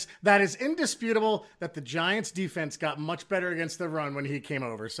 That is indisputable that the Giants defense got much better against the run when he came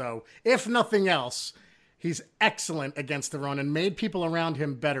over. So if nothing else, he's excellent against the run and made people around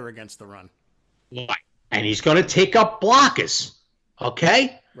him better against the run. Right. And he's going to take up blockers.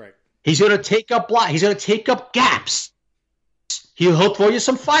 Okay? Right. He's going to take up He's going to take up gaps. He'll throw you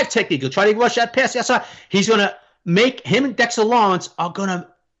some 5 technique. He'll try to rush that pass outside. He's going to make him and Dexter Lawrence are going to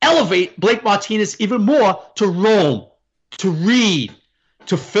elevate Blake Martinez even more to roam, to read,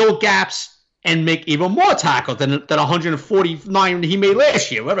 to fill gaps, and make even more tackles than 149 he made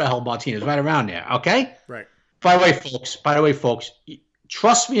last year. Whatever the hell Martinez, right around there. Okay? Right. By the way, folks,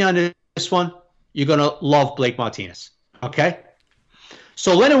 trust me on this one. You're going to love Blake Martinez. Okay?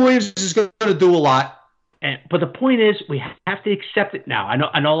 So Leonard Williams is going to do a lot. But the point is, we have to accept it now. I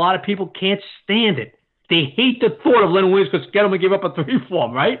know a lot of people can't stand it. They hate the thought of Leonard Williams because Gettleman gave up a 3 for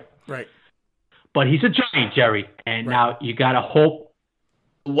him, right? Right. But he's a Giant, Jerry. And now you got to hope.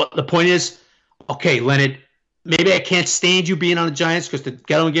 What the point is, okay, Leonard, maybe I can't stand you being on the Giants because the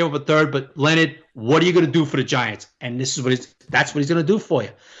Gettleman gave up a 3rd, but Leonard, what are you going to do for the Giants? And this is that's what he's going to do for you.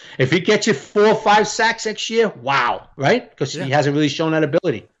 If he gets you 4 or 5 sacks next year, wow, right? Because he hasn't really shown that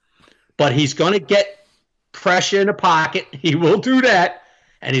ability. But he's going to get pressure in the pocket. He will do that.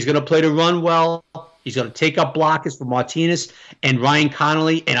 And he's going to play the run well. He's going to take up blockers for Martinez and Ryan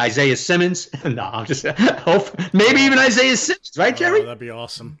Connolly and Isaiah Simmons. No, I'm just maybe even Isaiah Simmons, right, Jerry? Oh, that'd be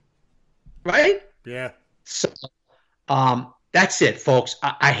awesome. Right? Yeah. So, that's it, folks.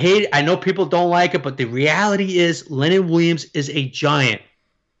 I hate it. I know people don't like it, but the reality is Leonard Williams is a Giant.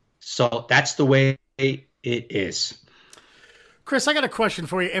 So that's the way it is. Chris, I got a question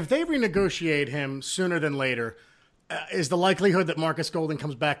for you. If they renegotiate him sooner than later, is the likelihood that Marcus Golden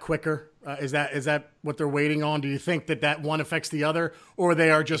comes back quicker? Is that what they're waiting on? Do you think that one affects the other, or they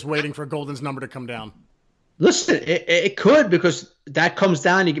are just waiting for Golden's number to come down? Listen, it could, because that comes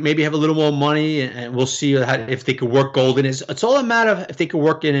down. You can maybe have a little more money, and we'll see if they could work Golden. It's all a matter of if they could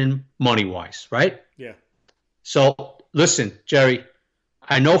work it in money-wise, right? Yeah. So, listen, Jerry,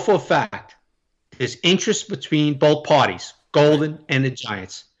 I know for a fact there's interest between both parties, Golden and the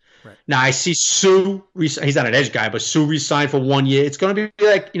Giants. Right. Now, I see Sue, he's not an edge guy, but Sue re-signed for 1 year. It's going to be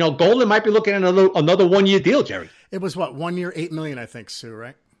like, Golden might be looking at another 1 year deal, Jerry. It was what, 1 year, $8 million, I think, Sue,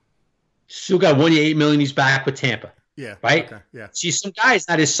 right? Sue got 1 year, $8 million. He's back with Tampa. Yeah. Right? Okay. Yeah. See, some guys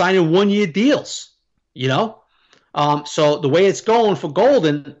that is signing 1 year deals, So the way it's going for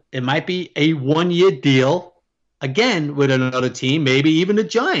Golden, it might be a 1 year deal again with another team, maybe even the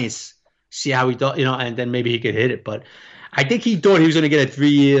Giants. See how he does, and then maybe he could hit it. But I think he thought he was going to get a 3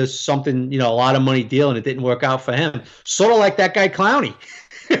 years something, a lot of money deal, and it didn't work out for him. Sort of like that guy Clowney,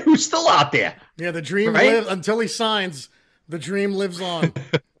 who's still out there. Yeah, the dream lives until he signs. The dream lives on.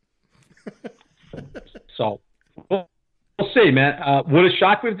 So we'll see, man. Would it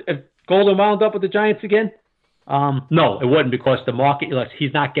shock me if Golden wound up with the Giants again? No, it wouldn't, because the market,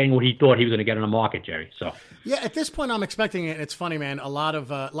 he's not getting what he thought he was going to get in the market, Jerry. So yeah, at this point, I'm expecting it. It's funny, man. A lot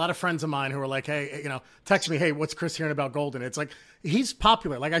of friends of mine who are like, hey, text me, hey, what's Chris hearing about Golden? It's like, he's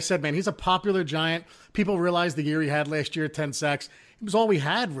popular. Like I said, man, he's a popular Giant. People realize the year he had last year, 10 sacks. It was all we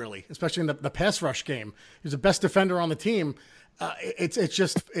had, really, especially in the pass rush game. He was the best defender on the team.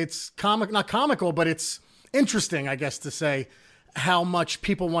 It's not comical, but it's interesting, I guess, to say how much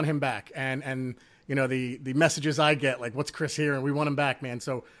people want him back. And the messages I get, like, what's Chris here? And we want him back, man.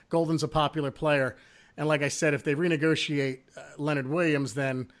 So Golden's a popular player. And like I said, if they renegotiate Leonard Williams,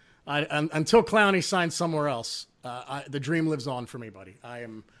 then until Clowney signs somewhere else, the dream lives on for me, buddy. I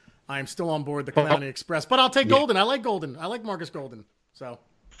am still on board the Clowney Express, but I'll take Golden. I like Golden. I like Marcus Golden. So,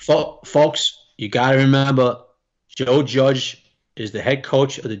 folks, you got to remember, Joe Judge is the head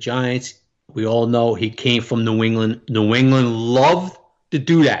coach of the Giants. We all know he came from New England. New England loved to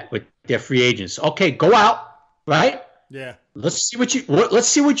do that with their free agents. Okay, go out, right? Yeah. Let's see what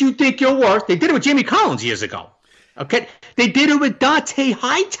you think you're worth. They did it with Jamie Collins years ago. Okay, they did it with Dante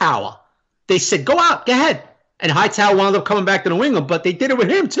Hightower. They said, go out, go ahead. And Hightower wound up coming back to New England, but they did it with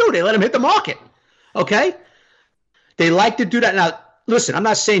him too. They let him hit the market. Okay, they like to do that. Now, listen, I'm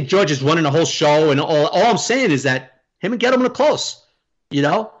not saying Judge is running the whole show, and all I'm saying is that him and Gettleman are close.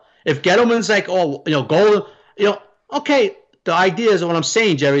 If Gettleman's like, Golden, okay. The idea is, what I'm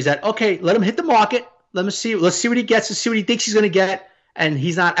saying, Jerry, is that, okay, let him hit the market. Let's see what he gets and see what he thinks he's going to get, and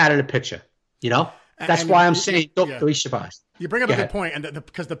he's not out of the picture. That's why I'm saying don't be surprised. You bring up a good point, and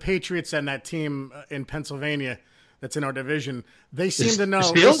because the Patriots and that team in Pennsylvania that's in our division, they seem to know.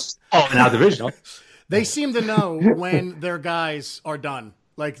 Steelers? Oh, in our division. They seem to know when their guys are done.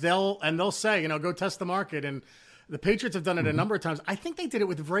 Like they'll say, go test the market. And the Patriots have done it a number of times. I think they did it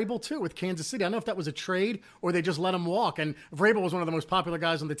with Vrabel too, with Kansas City. I don't know if that was a trade or they just let him walk. And Vrabel was one of the most popular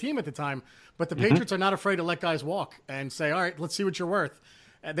guys on the team at the time. But the Patriots are not afraid to let guys walk and say, all right, let's see what you're worth.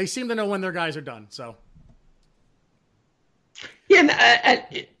 They seem to know when their guys are done. So. Yeah,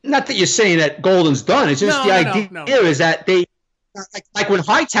 not that you're saying that Golden's done. It's just the idea is that they like when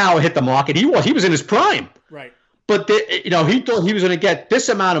Hightower hit the market, he was in his prime. Right. But he thought he was going to get this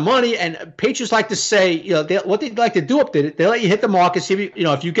amount of money, and Patriots like to say, what they'd like to do up there, they let you hit the market. See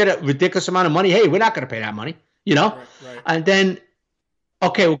if you get a ridiculous amount of money, hey, we're not going to pay that money, Right. And then,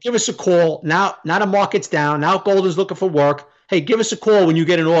 okay, well, give us a call. Now the market's down. Now Golden's looking for work. Hey, give us a call when you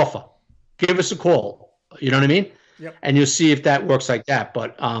get an offer. Give us a call. You know what I mean? Yep. And you'll see if that works like that.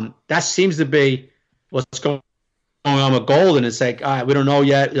 But that seems to be what's going on with Golden. It's like, all right, we don't know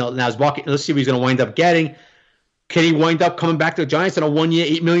yet. Now his market. Let's see what he's going to wind up getting. Can he wind up coming back to the Giants on a 1 year,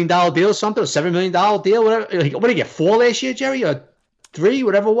 $8 million deal or something, or $7 million deal? Whatever. What did he get? 4 last year, Jerry, or 3,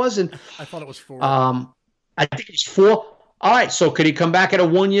 whatever it was? And I thought it was 4. I think it was 4. All right. So could he come back at a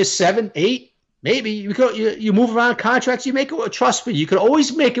 1 year, 7, 8? Maybe you move around contracts. You make it. Trust me, you could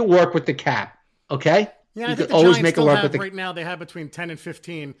always make it work with the cap. Okay. Yeah, I you think could the always Giants make it still work have with the. Right now, they have between 10 and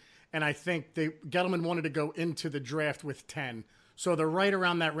 15, and I think Gettleman wanted to go into the draft with 10, so they're right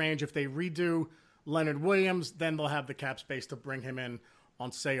around that range. If they redo Leonard Williams, then they'll have the cap space to bring him in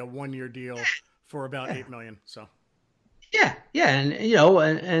on, say, a 1 year deal for about $8 million. So. Yeah, and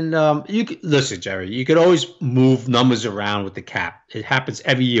you could, listen, Jerry. You could always move numbers around with the cap. It happens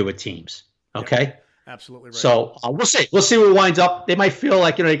every year with teams. Okay. Yeah, absolutely right. So we'll see. We'll see what winds up. They might feel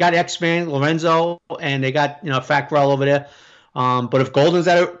like they got X-Man, Lorenzo, and they got Fackrell over there. But if Golden's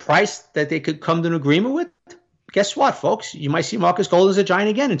at a price that they could come to an agreement with, guess what, folks? You might see Marcus Golden as a Giant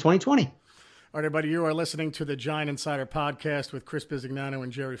again in 2020. All right, everybody, you are listening to the Giant Insider Podcast with Chris Bisignano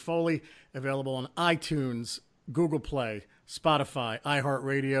and Jerry Foley, available on iTunes, Google Play, Spotify,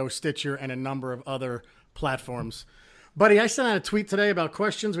 iHeartRadio, Stitcher, and a number of other platforms. Buddy, I sent out a tweet today about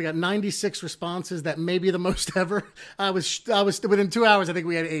questions. We got 96 responses. That may be the most ever. I was within 2 hours, I think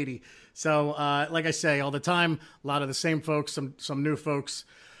we had 80. So, like I say, all the time, a lot of the same folks, some new folks.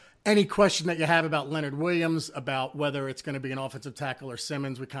 Any question that you have about Leonard Williams, about whether it's going to be an offensive tackle or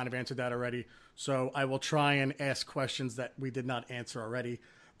Simmons, we kind of answered that already. So I will try and ask questions that we did not answer already.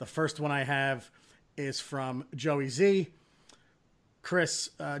 The first one I have is from Joey Z. Chris,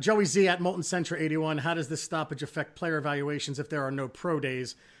 Joey Z at Molten Centra 81. How does this stoppage affect player evaluations if there are no pro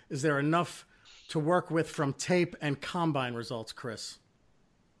days? Is there enough to work with from tape and combine results, Chris?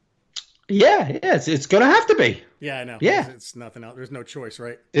 Yeah, it's going to have to be. Yeah, I know. Yeah. It's nothing else. There's no choice,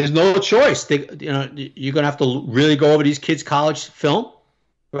 right? There's no choice. You're going to have to really go over these kids' college film,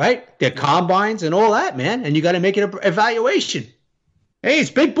 right? Their combines and all that, man. And you got to make an evaluation. Hey,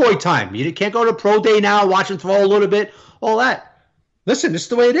 it's big boy time. You can't go to pro day now, watch them throw a little bit, all that. Listen, this is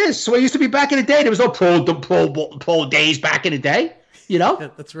the way it is. It's the way it used to be back in the day. There was no pro days back in the day, Yeah,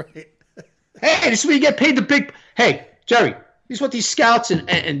 that's right. Hey, this is where you get paid the big. Hey, Jerry, this is what these scouts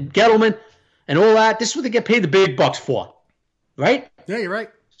and Gettleman and all that. This is what they get paid the big bucks for, right? Yeah, you're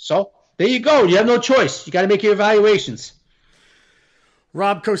right. So there you go. You have no choice. You got to make your evaluations.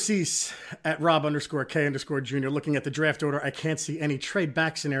 Rob Cosis at Rob_K_Jr. Looking at the draft order, I can't see any trade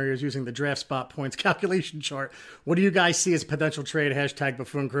back scenarios using the draft spot points calculation chart. What do you guys see as a potential trade? Hashtag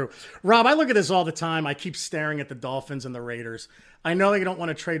Buffoon Crew. Rob, I look at this all the time. I keep staring at the Dolphins and the Raiders. I know they don't want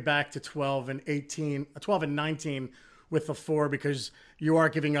to trade back to 12 and 19 with the 4 because you are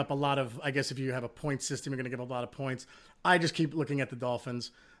giving up a lot of, I guess if you have a point system, you're going to give a lot of points. I just keep looking at the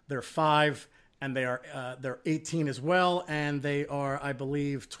Dolphins. They're 5. And they're 18 as well, and they are, I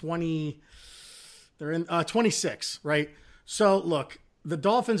believe, 20. They're in 26, right? So look, the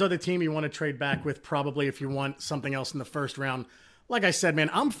Dolphins are the team you want to trade back with, probably if you want something else in the first round. Like I said,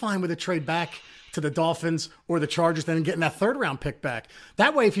 man, I'm fine with a trade back to the Dolphins or the Chargers, then getting that 3rd round pick back.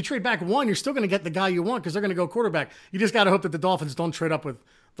 That way, if you trade back 1, you're still going to get the guy you want because they're going to go quarterback. You just got to hope that the Dolphins don't trade up with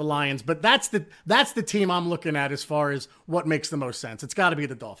the Lions. But that's the team I'm looking at as far as what makes the most sense. It's got to be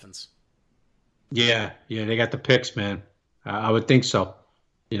the Dolphins. Yeah, they got the picks, man. I would think so.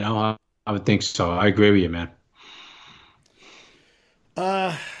 I would think so. I agree with you, man.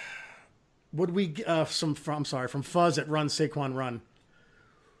 Would we from Fuzz at Run Saquon Run?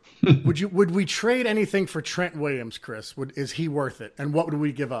 Would we trade anything for Trent Williams, Chris? Is he worth it? And what would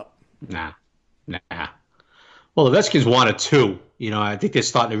we give up? Nah. Well, the Redskins wanted two. I think they're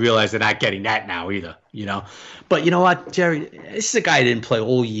starting to realize they're not getting that now either. But you know what, Jerry? This is a guy who didn't play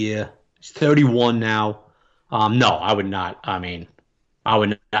all year. He's 31 now. No, I would not.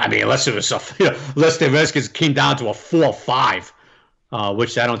 Unless it was unless the Redskins came down to a 4-5,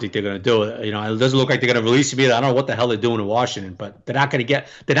 which I don't think they're going to do. It doesn't look like they're going to release him either. I don't know what the hell they're doing in Washington, but they're not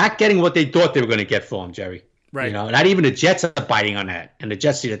getting what they thought they were going to get for him, Jerry. Right. Not even the Jets are biting on that, and the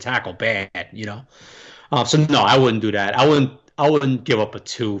Jets need to tackle bad. So no, I wouldn't do that. I wouldn't give up a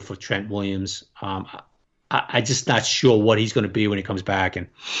 2 for Trent Williams. I'm just not sure what he's going to be when he comes back, and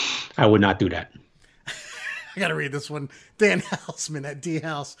I would not do that. I got to read this one. Dan Houseman at D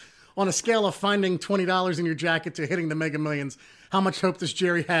House. On a scale of finding $20 in your jacket to hitting the Mega Millions, how much hope does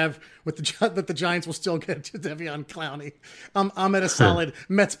Jerry have that the Giants will still get to Devion Clowney? I'm at a solid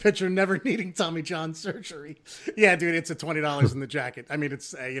Mets pitcher never needing Tommy John surgery. Yeah, dude, it's a $20 in the jacket. I mean,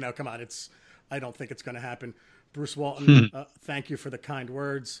 it's come on, I don't think it's going to happen. Bruce Walton, thank you for the kind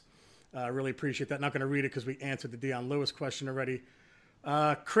words. I really appreciate that. Not going to read it because we answered the Deion Lewis question already.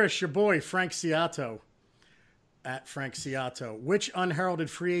 Chris, your boy Frank Ciato. At Frank Ciato. Which unheralded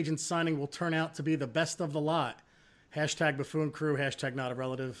free agent signing will turn out to be the best of the lot? Hashtag buffoon crew, hashtag not a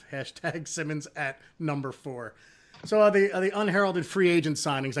relative, hashtag Simmons at number 4. So are the unheralded free agent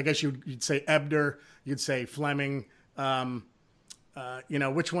signings, I guess you'd say Ebner, you'd say Fleming.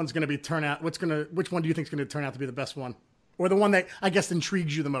 Which one's going to turn out? Which one do you think is going to turn out to be the best one? Or the one that I guess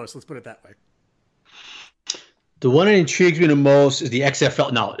intrigues you the most? Let's put it that way. The one that intrigues me the most is the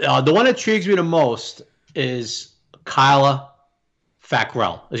XFL. No, the one that intrigues me the most is Kyler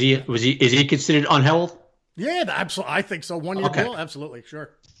Fackrell. Is he considered unheralded? Yeah, absolutely. I think so. 1 year deal, absolutely,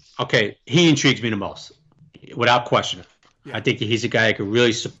 sure. Okay, he intrigues me the most, without question. Yeah. I think that he's a guy that could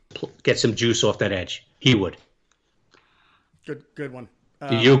really get some juice off that edge. He would. Good one.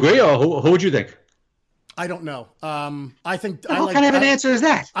 Do you agree, or who would you think? I don't know. I think what kind of an answer is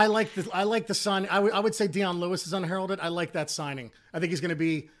that? I like the signing. I would say Deion Lewis is unheralded. I like that signing. I think he's going to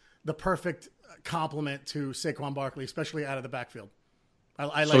be the perfect compliment to Saquon Barkley, especially out of the backfield.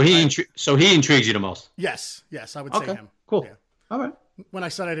 So he intrigues you the most. Yes, I would say him. Cool. Yeah. All right. When I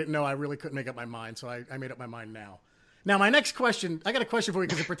said I didn't know, I really couldn't make up my mind, so I made up my mind now. Now, my next question, I got a question for you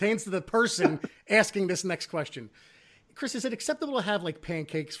because it pertains to the person asking this next question. Chris, is it acceptable to have like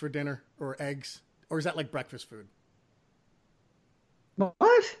pancakes for dinner or eggs, or is that like breakfast food?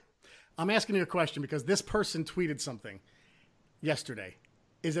 What? I'm asking you a question because this person tweeted something yesterday.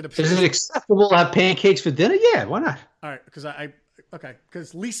 Is it acceptable to have pancakes for dinner? Yeah, why not? All right,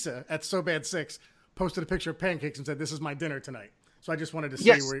 because Lisa at SoBad6 posted a picture of pancakes and said, "This is my dinner tonight." So I just wanted to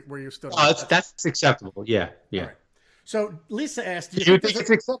see where you stood. Oh, that's acceptable. Yeah. All right. So Lisa asked, "Do you think it's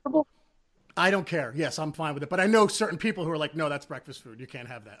acceptable?" I don't care. Yes, I'm fine with it. But I know certain people who are like, "No, that's breakfast food. You can't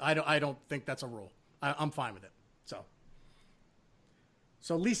have that." I don't think that's a rule. I'm fine with it.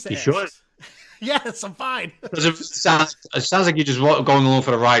 So Lisa asked. You sure? Yes, I'm fine. It sounds like you're just going along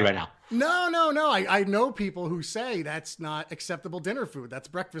for the ride right now. No. I know people who say that's not acceptable dinner food. That's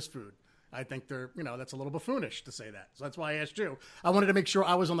breakfast food. I think that's a little buffoonish to say that. So that's why I asked you. I wanted to make sure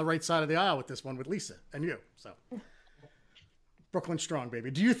I was on the right side of the aisle with this one with Lisa and you. So Brooklyn strong, baby.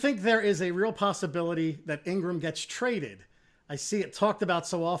 Do you think there is a real possibility that Ingram gets traded? I see it talked about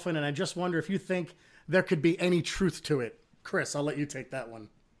so often, and I just wonder if you think there could be any truth to it. Chris, I'll let you take that one.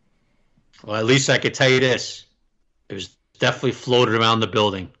 Well, at least I could tell you this. It was definitely floated around the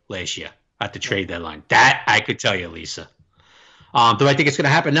building last year at the trade deadline. That I could tell you, Lisa. Do I think it's going to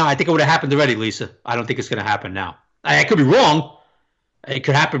happen now? I think it would have happened already, Lisa. I don't think it's going to happen now. I could be wrong. It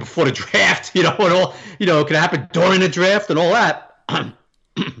could happen before the draft, and all. It could happen during the draft and all that.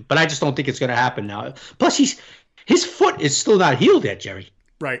 But I just don't think it's going to happen now. Plus, his foot is still not healed yet, Jerry.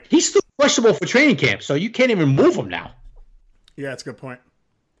 Right. He's still questionable for training camp, so you can't even move him now. Yeah, that's a good point.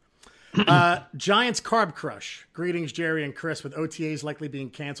 Giants Carb Crush. Greetings, Jerry and Chris. With OTAs likely being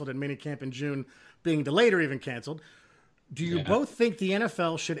canceled and minicamp in June being delayed or even canceled, do you both think the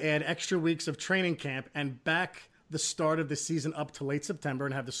NFL should add extra weeks of training camp and back the start of the season up to late September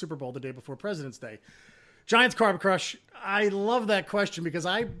and have the Super Bowl the day before President's Day? Giants Carb Crush. I love that question because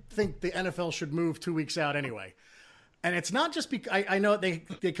I think the NFL should move 2 weeks out anyway. And it's not just because I know they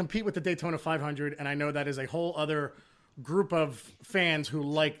compete with the Daytona 500, and I know that is a whole other group of fans who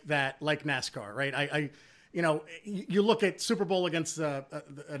like NASCAR, right? You look at Super Bowl against an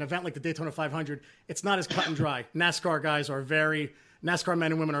event like the Daytona 500, it's not as cut and dry. NASCAR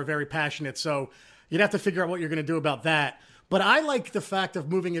men and women are very passionate, so you'd have to figure out what you're going to do about that. But I like the fact of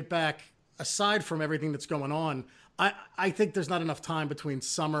moving it back, aside from everything that's going on. I think there's not enough time between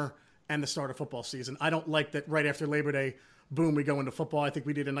summer and the start of football season. I don't like that right after Labor Day, boom, we go into football. I think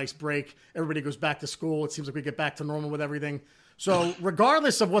we need a nice break. Everybody goes back to school. It seems like we get back to normal with everything. So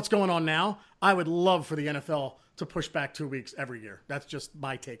regardless of what's going on now, I would love for the NFL to push back 2 weeks every year. That's just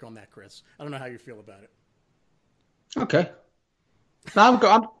my take on that, Chris. I don't know how you feel about it. Okay.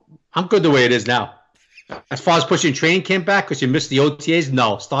 No, I'm good the way it is now. As far as pushing training camp back because you missed the OTAs,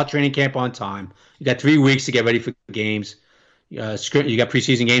 no. Start training camp on time. You got 3 weeks to get ready for games. You got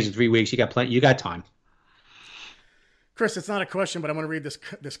preseason games in 3 weeks. You got time. Chris, it's not a question, but I want to read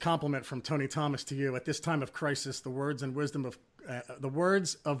this compliment from Tony Thomas to you. At this time of crisis, the words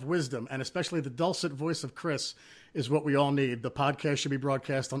of wisdom, and especially the dulcet voice of Chris, is what we all need. The podcast should be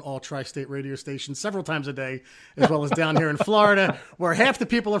broadcast on all tri-state radio stations several times a day, as well as down here in Florida, where half the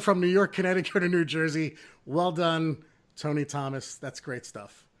people are from New York, Connecticut, or New Jersey. Well done, Tony Thomas. That's great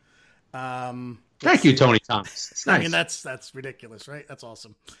stuff. Thank you, Tony Thomas. It's nice. I mean, that's ridiculous, right? That's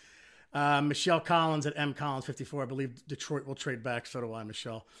awesome. Michelle Collins at M Collins 54. I believe Detroit will trade back. So do I,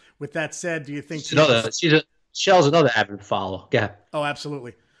 Michelle. With that said, do you think Michelle's another avid follow? Yeah. Oh,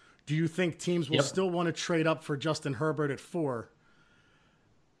 absolutely. Do you think teams will still want to trade up for Justin Herbert at 4?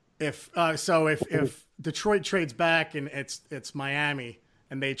 If Detroit trades back and it's Miami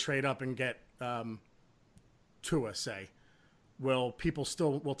and they trade up and get Tua, say, will teams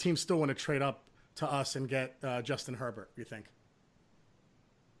still want to trade up to us and get Justin Herbert? You think?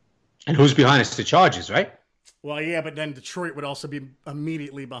 And who's behind us? The Chargers, right? Well, yeah, but then Detroit would also be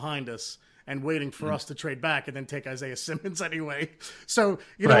immediately behind us and waiting for us to trade back and then take Isaiah Simmons anyway. So,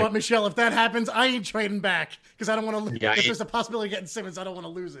 you know what, Michelle, if that happens, I ain't trading back because I don't want to if there's a possibility of getting Simmons, I don't want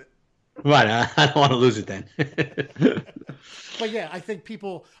to lose it. Right, I don't want to lose it then. But yeah, I think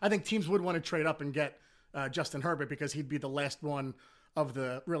teams would want to trade up and get Justin Herbert because he'd be the last one of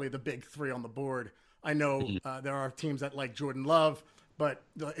the big 3 on the board. I know there are teams that like Jordan Love, but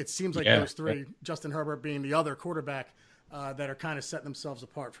it seems like those 3, Justin Herbert being the other quarterback, that are kind of setting themselves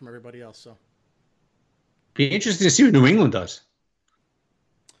apart from everybody else. So, be interesting to see what New England does.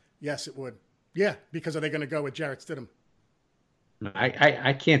 Yes, it would. Yeah, because are they going to go with Jarrett Stidham?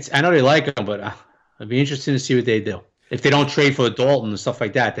 I can't. I know they like him, but it'd be interesting to see what they do. If they don't trade for Dalton and stuff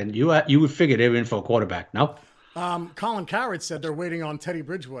like that, then you would figure they're in for a quarterback. No. Colin Cowherd said they're waiting on Teddy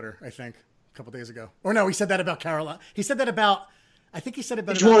Bridgewater. I think a couple days ago, or no, he said that about Carolina. He said that about. I think he said it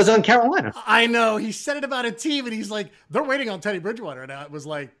about Bridgewater's on Carolina. I know. He said it about a team, and he's like, they're waiting on Teddy Bridgewater. And I was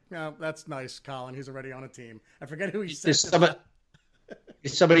like, oh, that's nice, Colin. He's already on a team. I forget who he said.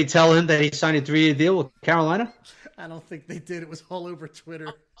 Did somebody tell him that he signed a 3-year deal with Carolina? I don't think they did. It was all over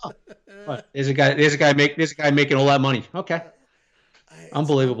Twitter. There's a guy making all that money. Okay.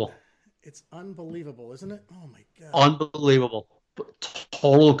 Unbelievable. It's unbelievable, isn't it? Oh, my God. Unbelievable.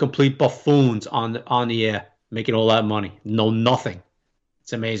 Total complete buffoons on the air. Making all that money. No, nothing.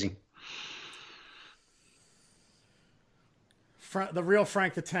 It's amazing. The real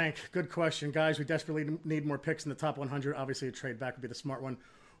Frank the Tank. Good question. Guys, we desperately need more picks in the top 100. Obviously, a trade back would be the smart one.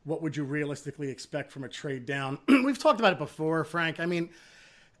 What would you realistically expect from a trade down? We've talked about it before, Frank. I mean,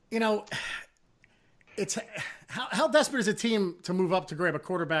 it's how desperate is a team to move up to grab a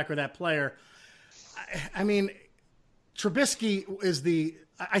quarterback or that player? I mean, Trubisky is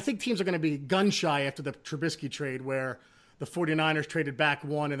I think teams are going to be gun shy after the Trubisky trade where the 49ers traded back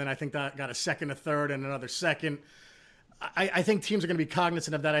 1 and then I think that got a second, a third, and another second. I think teams are going to be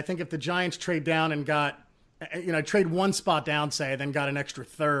cognizant of that. I think if the Giants trade down and trade 1 spot down, say, and then got an extra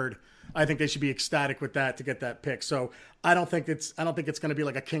third, I think they should be ecstatic with that to get that pick. So I don't think it's going to be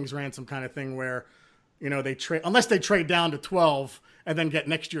like a King's ransom kind of thing where, they trade, unless they trade down to 12 and then get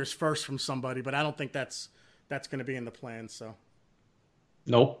next year's first from somebody. But I don't think that's going to be in the plan. So.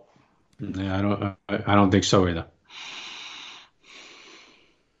 Nope. Yeah, I don't think so either.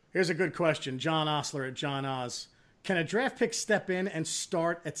 Here's a good question. John Osler at John Oz. Can a draft pick step in and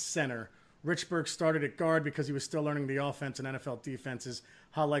start at center? Richburg started at guard because he was still learning the offense and NFL defenses.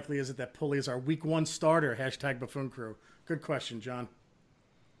 How likely is it that Pulley is our week 1 starter? # Buffoon Crew. Good question, John.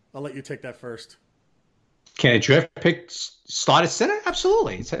 I'll let you take that first. Can a draft pick start at center?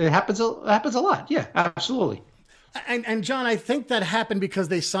 Absolutely. It happens a lot. Yeah, absolutely. And John, I think that happened because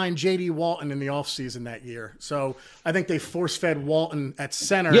they signed J.D. Walton in the offseason that year. So I think they force-fed Walton at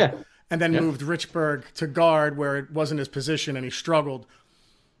center and then moved Richburg to guard where it wasn't his position and he struggled.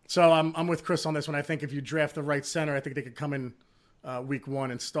 So I'm with Chris on this one. I think if you draft the right center, I think they could come in week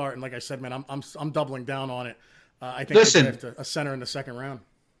 1 and start. And like I said, man, I'm doubling down on it. I think they draft a center in the second round.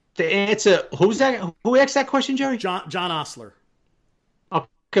 The answer, who's that? Who asked that question, Jerry? John Osler.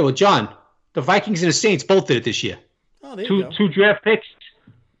 Okay, well, John, the Vikings and the Saints both did it this year. Oh, there you go. Two draft picks.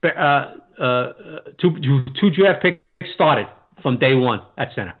 Two draft picks started from day 1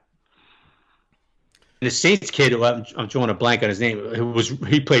 at center. the Saints kid, I'm drawing a blank on his name.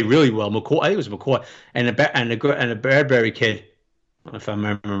 He played really well. McCoy, I think it was McCoy, and the Bradbury kid. If I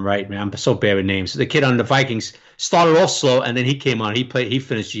remember right, man, I'm so bad with names. The kid on the Vikings started off slow, and then he came on. He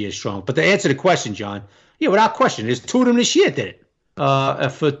finished the year strong. But to answer the question, John, yeah, without question, there's two of them this year did it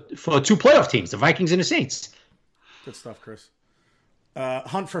for two playoff teams, the Vikings and the Saints. Good stuff, Chris.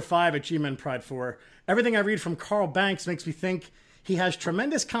 Hunt for 5 at G-Men Pride 4. Everything I read from Carl Banks makes me think he has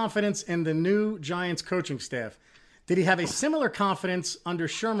tremendous confidence in the new Giants coaching staff. Did he have a similar confidence under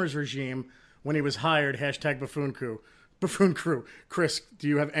Shermer's regime when he was hired? Hashtag Buffoon Crew. Buffoon Crew. Chris, do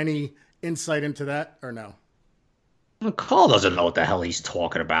you have any insight into that or no? Carl doesn't know what the hell he's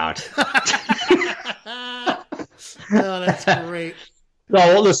talking about. Oh, that's great. No,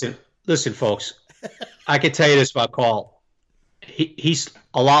 well, listen, folks. I can tell you this about Carl. He's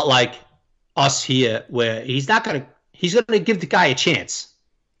a lot like us here, where he's gonna give the guy a chance.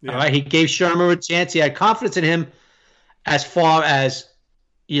 Yeah. All right, he gave Shermer a chance. He had confidence in him as far as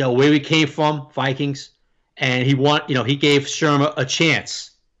where we came from, Vikings, and he gave Shermer a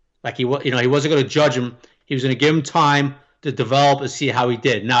chance. Like he wasn't going to judge him. He was going to give him time to develop and see how he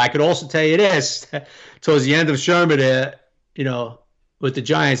did. Now, I could also tell you this: towards the end of Shermer there, with the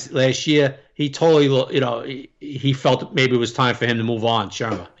Giants last year, he totally, he felt maybe it was time for him to move on,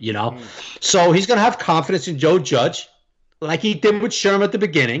 Shermer, So he's going to have confidence in Joe Judge, like he did with Shermer at the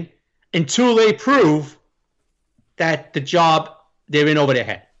beginning, until they prove that the job, they're in over their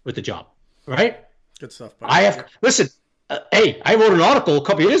head with the job, right? Good stuff. Buddy. Listen, hey, I wrote an article a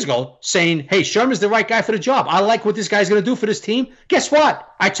couple of years ago saying, hey, Shermer's the right guy for the job. I like what this guy's going to do for this team. Guess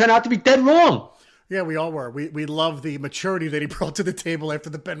what? I turned out to be dead wrong. Yeah, we all were. We love the maturity that he brought to the table after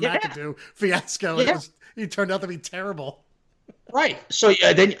the Ben McAdoo fiasco. Yeah. He turned out to be terrible. Right. So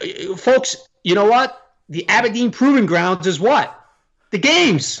then, folks, you know what? The Aberdeen Proving Grounds is what? The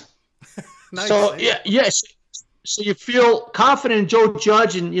games. Nice. So, yes. So you feel confident in Joe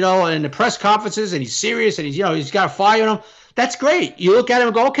Judge and, in the press conferences, and he's serious, and he's got a fire in him. That's great. You look at him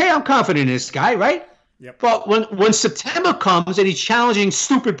and go, okay, I'm confident in this guy, right? Yep. But when September comes and he's challenging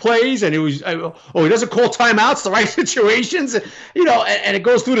stupid plays and he doesn't call timeouts, the right situations, and it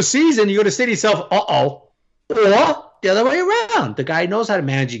goes through the season, you're going to say to yourself, uh-oh. Or the other way around. The guy knows how to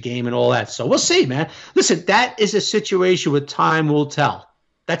manage a game and all that. So we'll see, man. Listen, that is a situation where time will tell.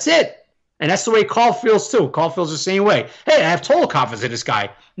 That's it. And that's the way Carl feels, too. Carl feels the same way. Hey, I have total confidence in this guy.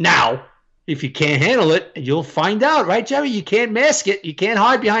 Now, if you can't handle it, you'll find out, right, Jerry? You can't mask it. You can't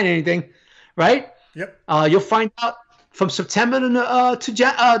hide behind anything, right? Yep. You'll find out from September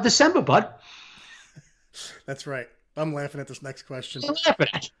to December, bud. That's right. I'm laughing at this next question.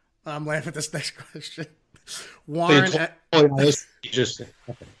 I'm laughing at this next question. Warren it's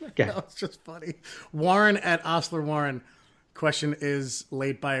just funny. Warren at Osler Warren. Question is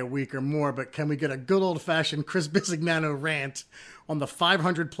late by a week or more, but can we get a good old-fashioned Chris Bisignano rant on the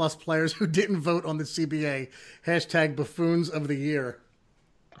 500-plus players who didn't vote on the CBA? Hashtag Buffoons of the Year.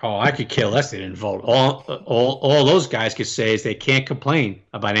 Oh, I could care less they didn't vote. All those guys could say is they can't complain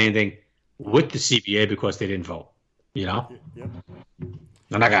about anything with the CBA because they didn't vote. Yep.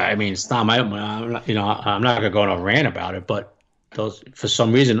 I'm not gonna. I mean, it's not my. I'm not gonna go on a rant about it. But for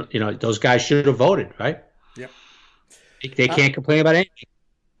some reason, those guys should have voted, right? Yep. They can't complain about anything.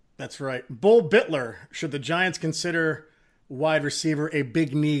 That's right. Bull Bittler. Should the Giants consider wide receiver a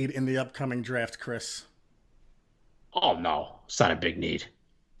big need in the upcoming draft, Chris? Oh no, it's not a big need.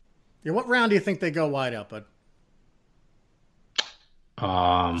 Yeah, what round do you think they go wide out, bud?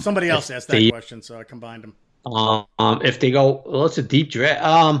 Somebody else asked that question, so I combined them. If they go, it's a deep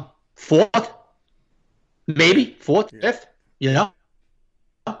draft. Fourth, maybe fourth, fifth.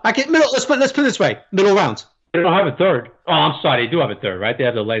 I get middle. Let's put it this way: middle rounds. They don't have a third. Oh, I'm sorry, they do have a third, right? They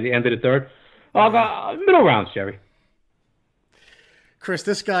have the end of the third. Middle rounds, Jerry. Chris,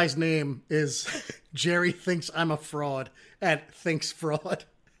 this guy's name is Jerry Thinks I'm a Fraud at Thinks Fraud.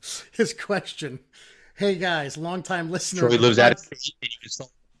 His question: hey guys, longtime listener. Sure, he lives at it.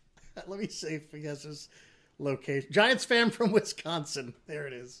 Let me see if he has his location. Giants fan from Wisconsin. There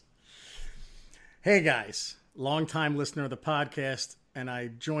it is. Hey guys, longtime listener of the podcast, and I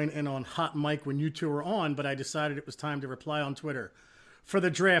joined in on Hot Mic when you two were on, but I decided it was time to reply on Twitter. For the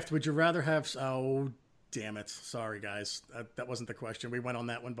draft, would you rather have... Oh, damn it. Sorry, guys. That wasn't the question. We went on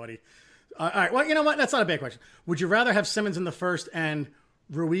that one, buddy. All right, well, you know what? That's not a bad question. Would you rather have Simmons in the first and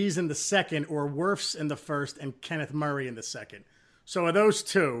Ruiz in the second, or Wirfs in the first and Kenneth Murray in the second? So of those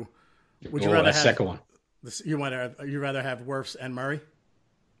two, would you rather have... second one. You rather have Wirfs and Murray?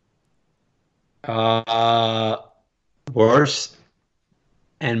 Wirfs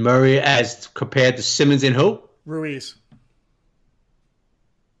and Murray as compared to Simmons and who? Ruiz.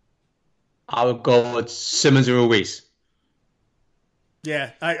 I would go with Simmons or Ruiz.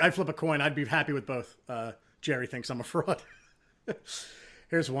 Yeah, I flip a coin. I'd be happy with both. Jerry thinks I'm a fraud.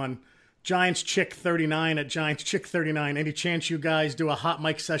 Here's one. Giants Chick 39 at Giants Chick 39. Any chance you guys do a hot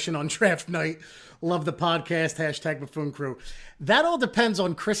mic session on draft night? Love the podcast. # Buffoon Crew. That all depends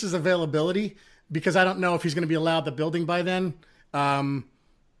on Chris's availability because I don't know if he's going to be allowed the building by then. I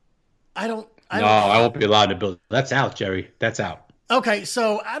won't be allowed in the building. That's out, Jerry. That's out. Okay,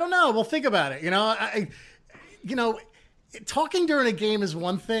 so I don't know. We'll think about it. Talking during a game is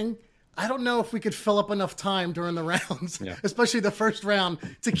one thing. I don't know if we could fill up enough time during the rounds, especially the first round,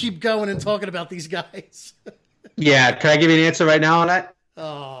 to keep going and talking about these guys. Yeah, can I give you an answer right now on that?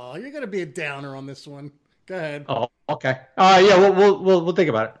 Oh, you're gonna be a downer on this one. Go ahead. Oh, okay. Yeah, we'll think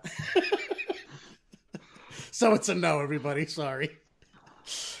about it. So it's a no, everybody. Sorry.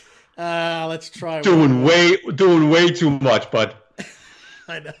 Let's try. Doing way too much, bud.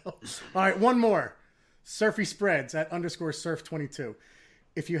 I know. All right, one more. Surfy Spreads at _surf22.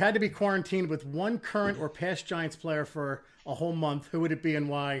 If you had to be quarantined with one current or past Giants player for a whole month, who would it be and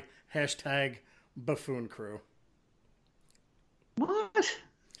why? # Buffoon Crew. What? If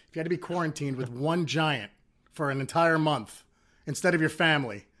you had to be quarantined with one Giant for an entire month instead of your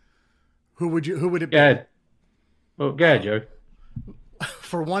family, who would it be? Go ahead. Well, go ahead, Joe.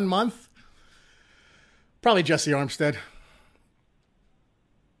 For 1 month? Probably Jesse Armstead.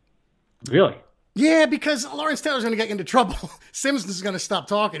 Really? Yeah, because Lawrence Taylor's going to get into trouble. Sims is going to stop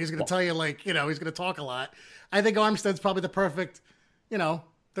talking. He's going to tell you, he's going to talk a lot. I think Armstead's probably the perfect,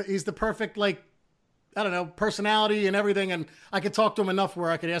 he's the perfect, personality and everything. And I could talk to him enough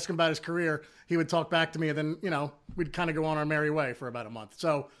where I could ask him about his career. He would talk back to me, and then, we'd kind of go on our merry way for about a month.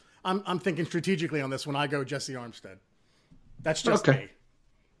 So I'm thinking strategically on this one. I go Jesse Armstead. That's just me.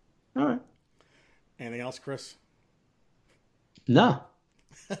 All right. Anything else, Chris? No.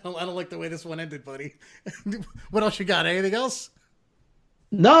 I don't like the way this one ended, buddy. What else you got? Anything else?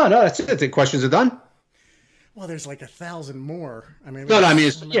 No, that's it. The questions are done. Well, there's 1,000 more. I mean,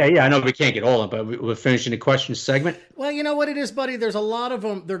 I know we can't get all of them, but we're finishing the questions segment. Well, you know what it is, buddy? There's a lot of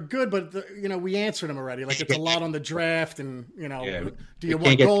them. They're good, but we answered them already. It's a lot on the draft, and do you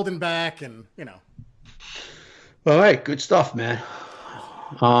want Golden back, and All right, good stuff, man.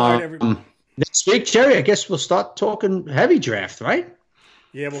 All right, everybody. Next week, Jerry, I guess we'll start talking heavy draft, right?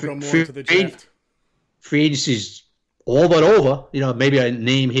 Yeah, we'll go more into the draft. Free agency's all but over. Maybe a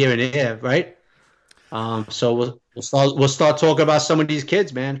name here and there, right? So we'll start talking about some of these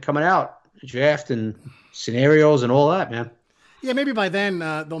kids, man, coming out, draft and scenarios and all that, man. Yeah, maybe by then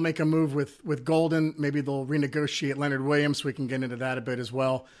they'll make a move with Golden. Maybe they'll renegotiate Leonard Williams. So we can get into that a bit as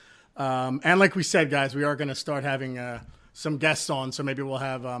well. And like we said, guys, we are going to start having some guests on. So maybe we'll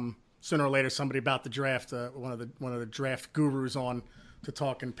have sooner or later somebody about the draft, one of the draft gurus on to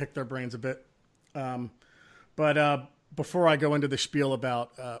talk and pick their brains a bit. But before I go into the spiel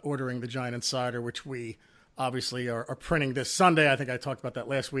about ordering the Giant Insider, which we obviously are printing this Sunday, I think I talked about that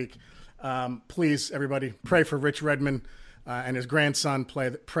last week. Please, everybody, pray for Rich Redmond and his grandson.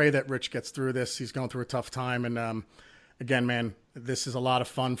 Pray that Rich gets through this. He's going through a tough time. And again, man, this is a lot of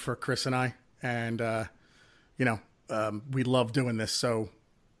fun for Chris and I. And, we love doing this. So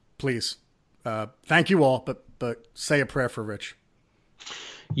please, thank you all, but say a prayer for Rich.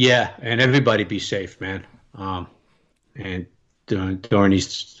 Yeah, and everybody be safe, man. And during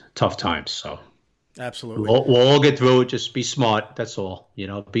these tough times. So absolutely, we'll all get through it. Just be smart. That's all.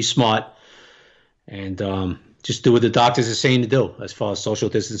 Be smart, and just do what the doctors are saying to do as far as social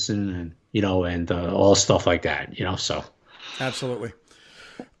distancing and all stuff like that. So absolutely.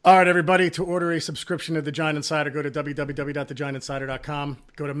 All right, everybody, to order a subscription to The Giant Insider, go to www.thegiantinsider.com.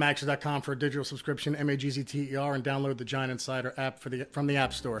 Go to Magzer.com for a digital subscription, Magzter, and download the Giant Insider app from the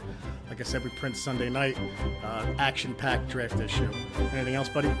App Store. Like I said, we print Sunday night, action-packed draft issue. Anything else,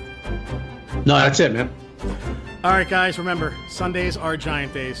 buddy? No, that's it, man. All right, guys, remember, Sundays are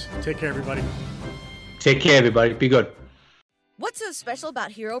Giant days. Take care, everybody. Take care, everybody. Be good. What's so special about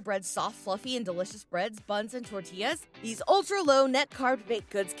Hero Bread's soft, fluffy, and delicious breads, buns, and tortillas? These ultra-low net-carb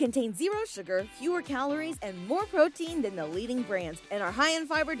baked goods contain zero sugar, fewer calories, and more protein than the leading brands, and are high in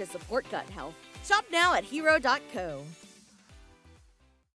fiber to support gut health. Shop now at Hero.co.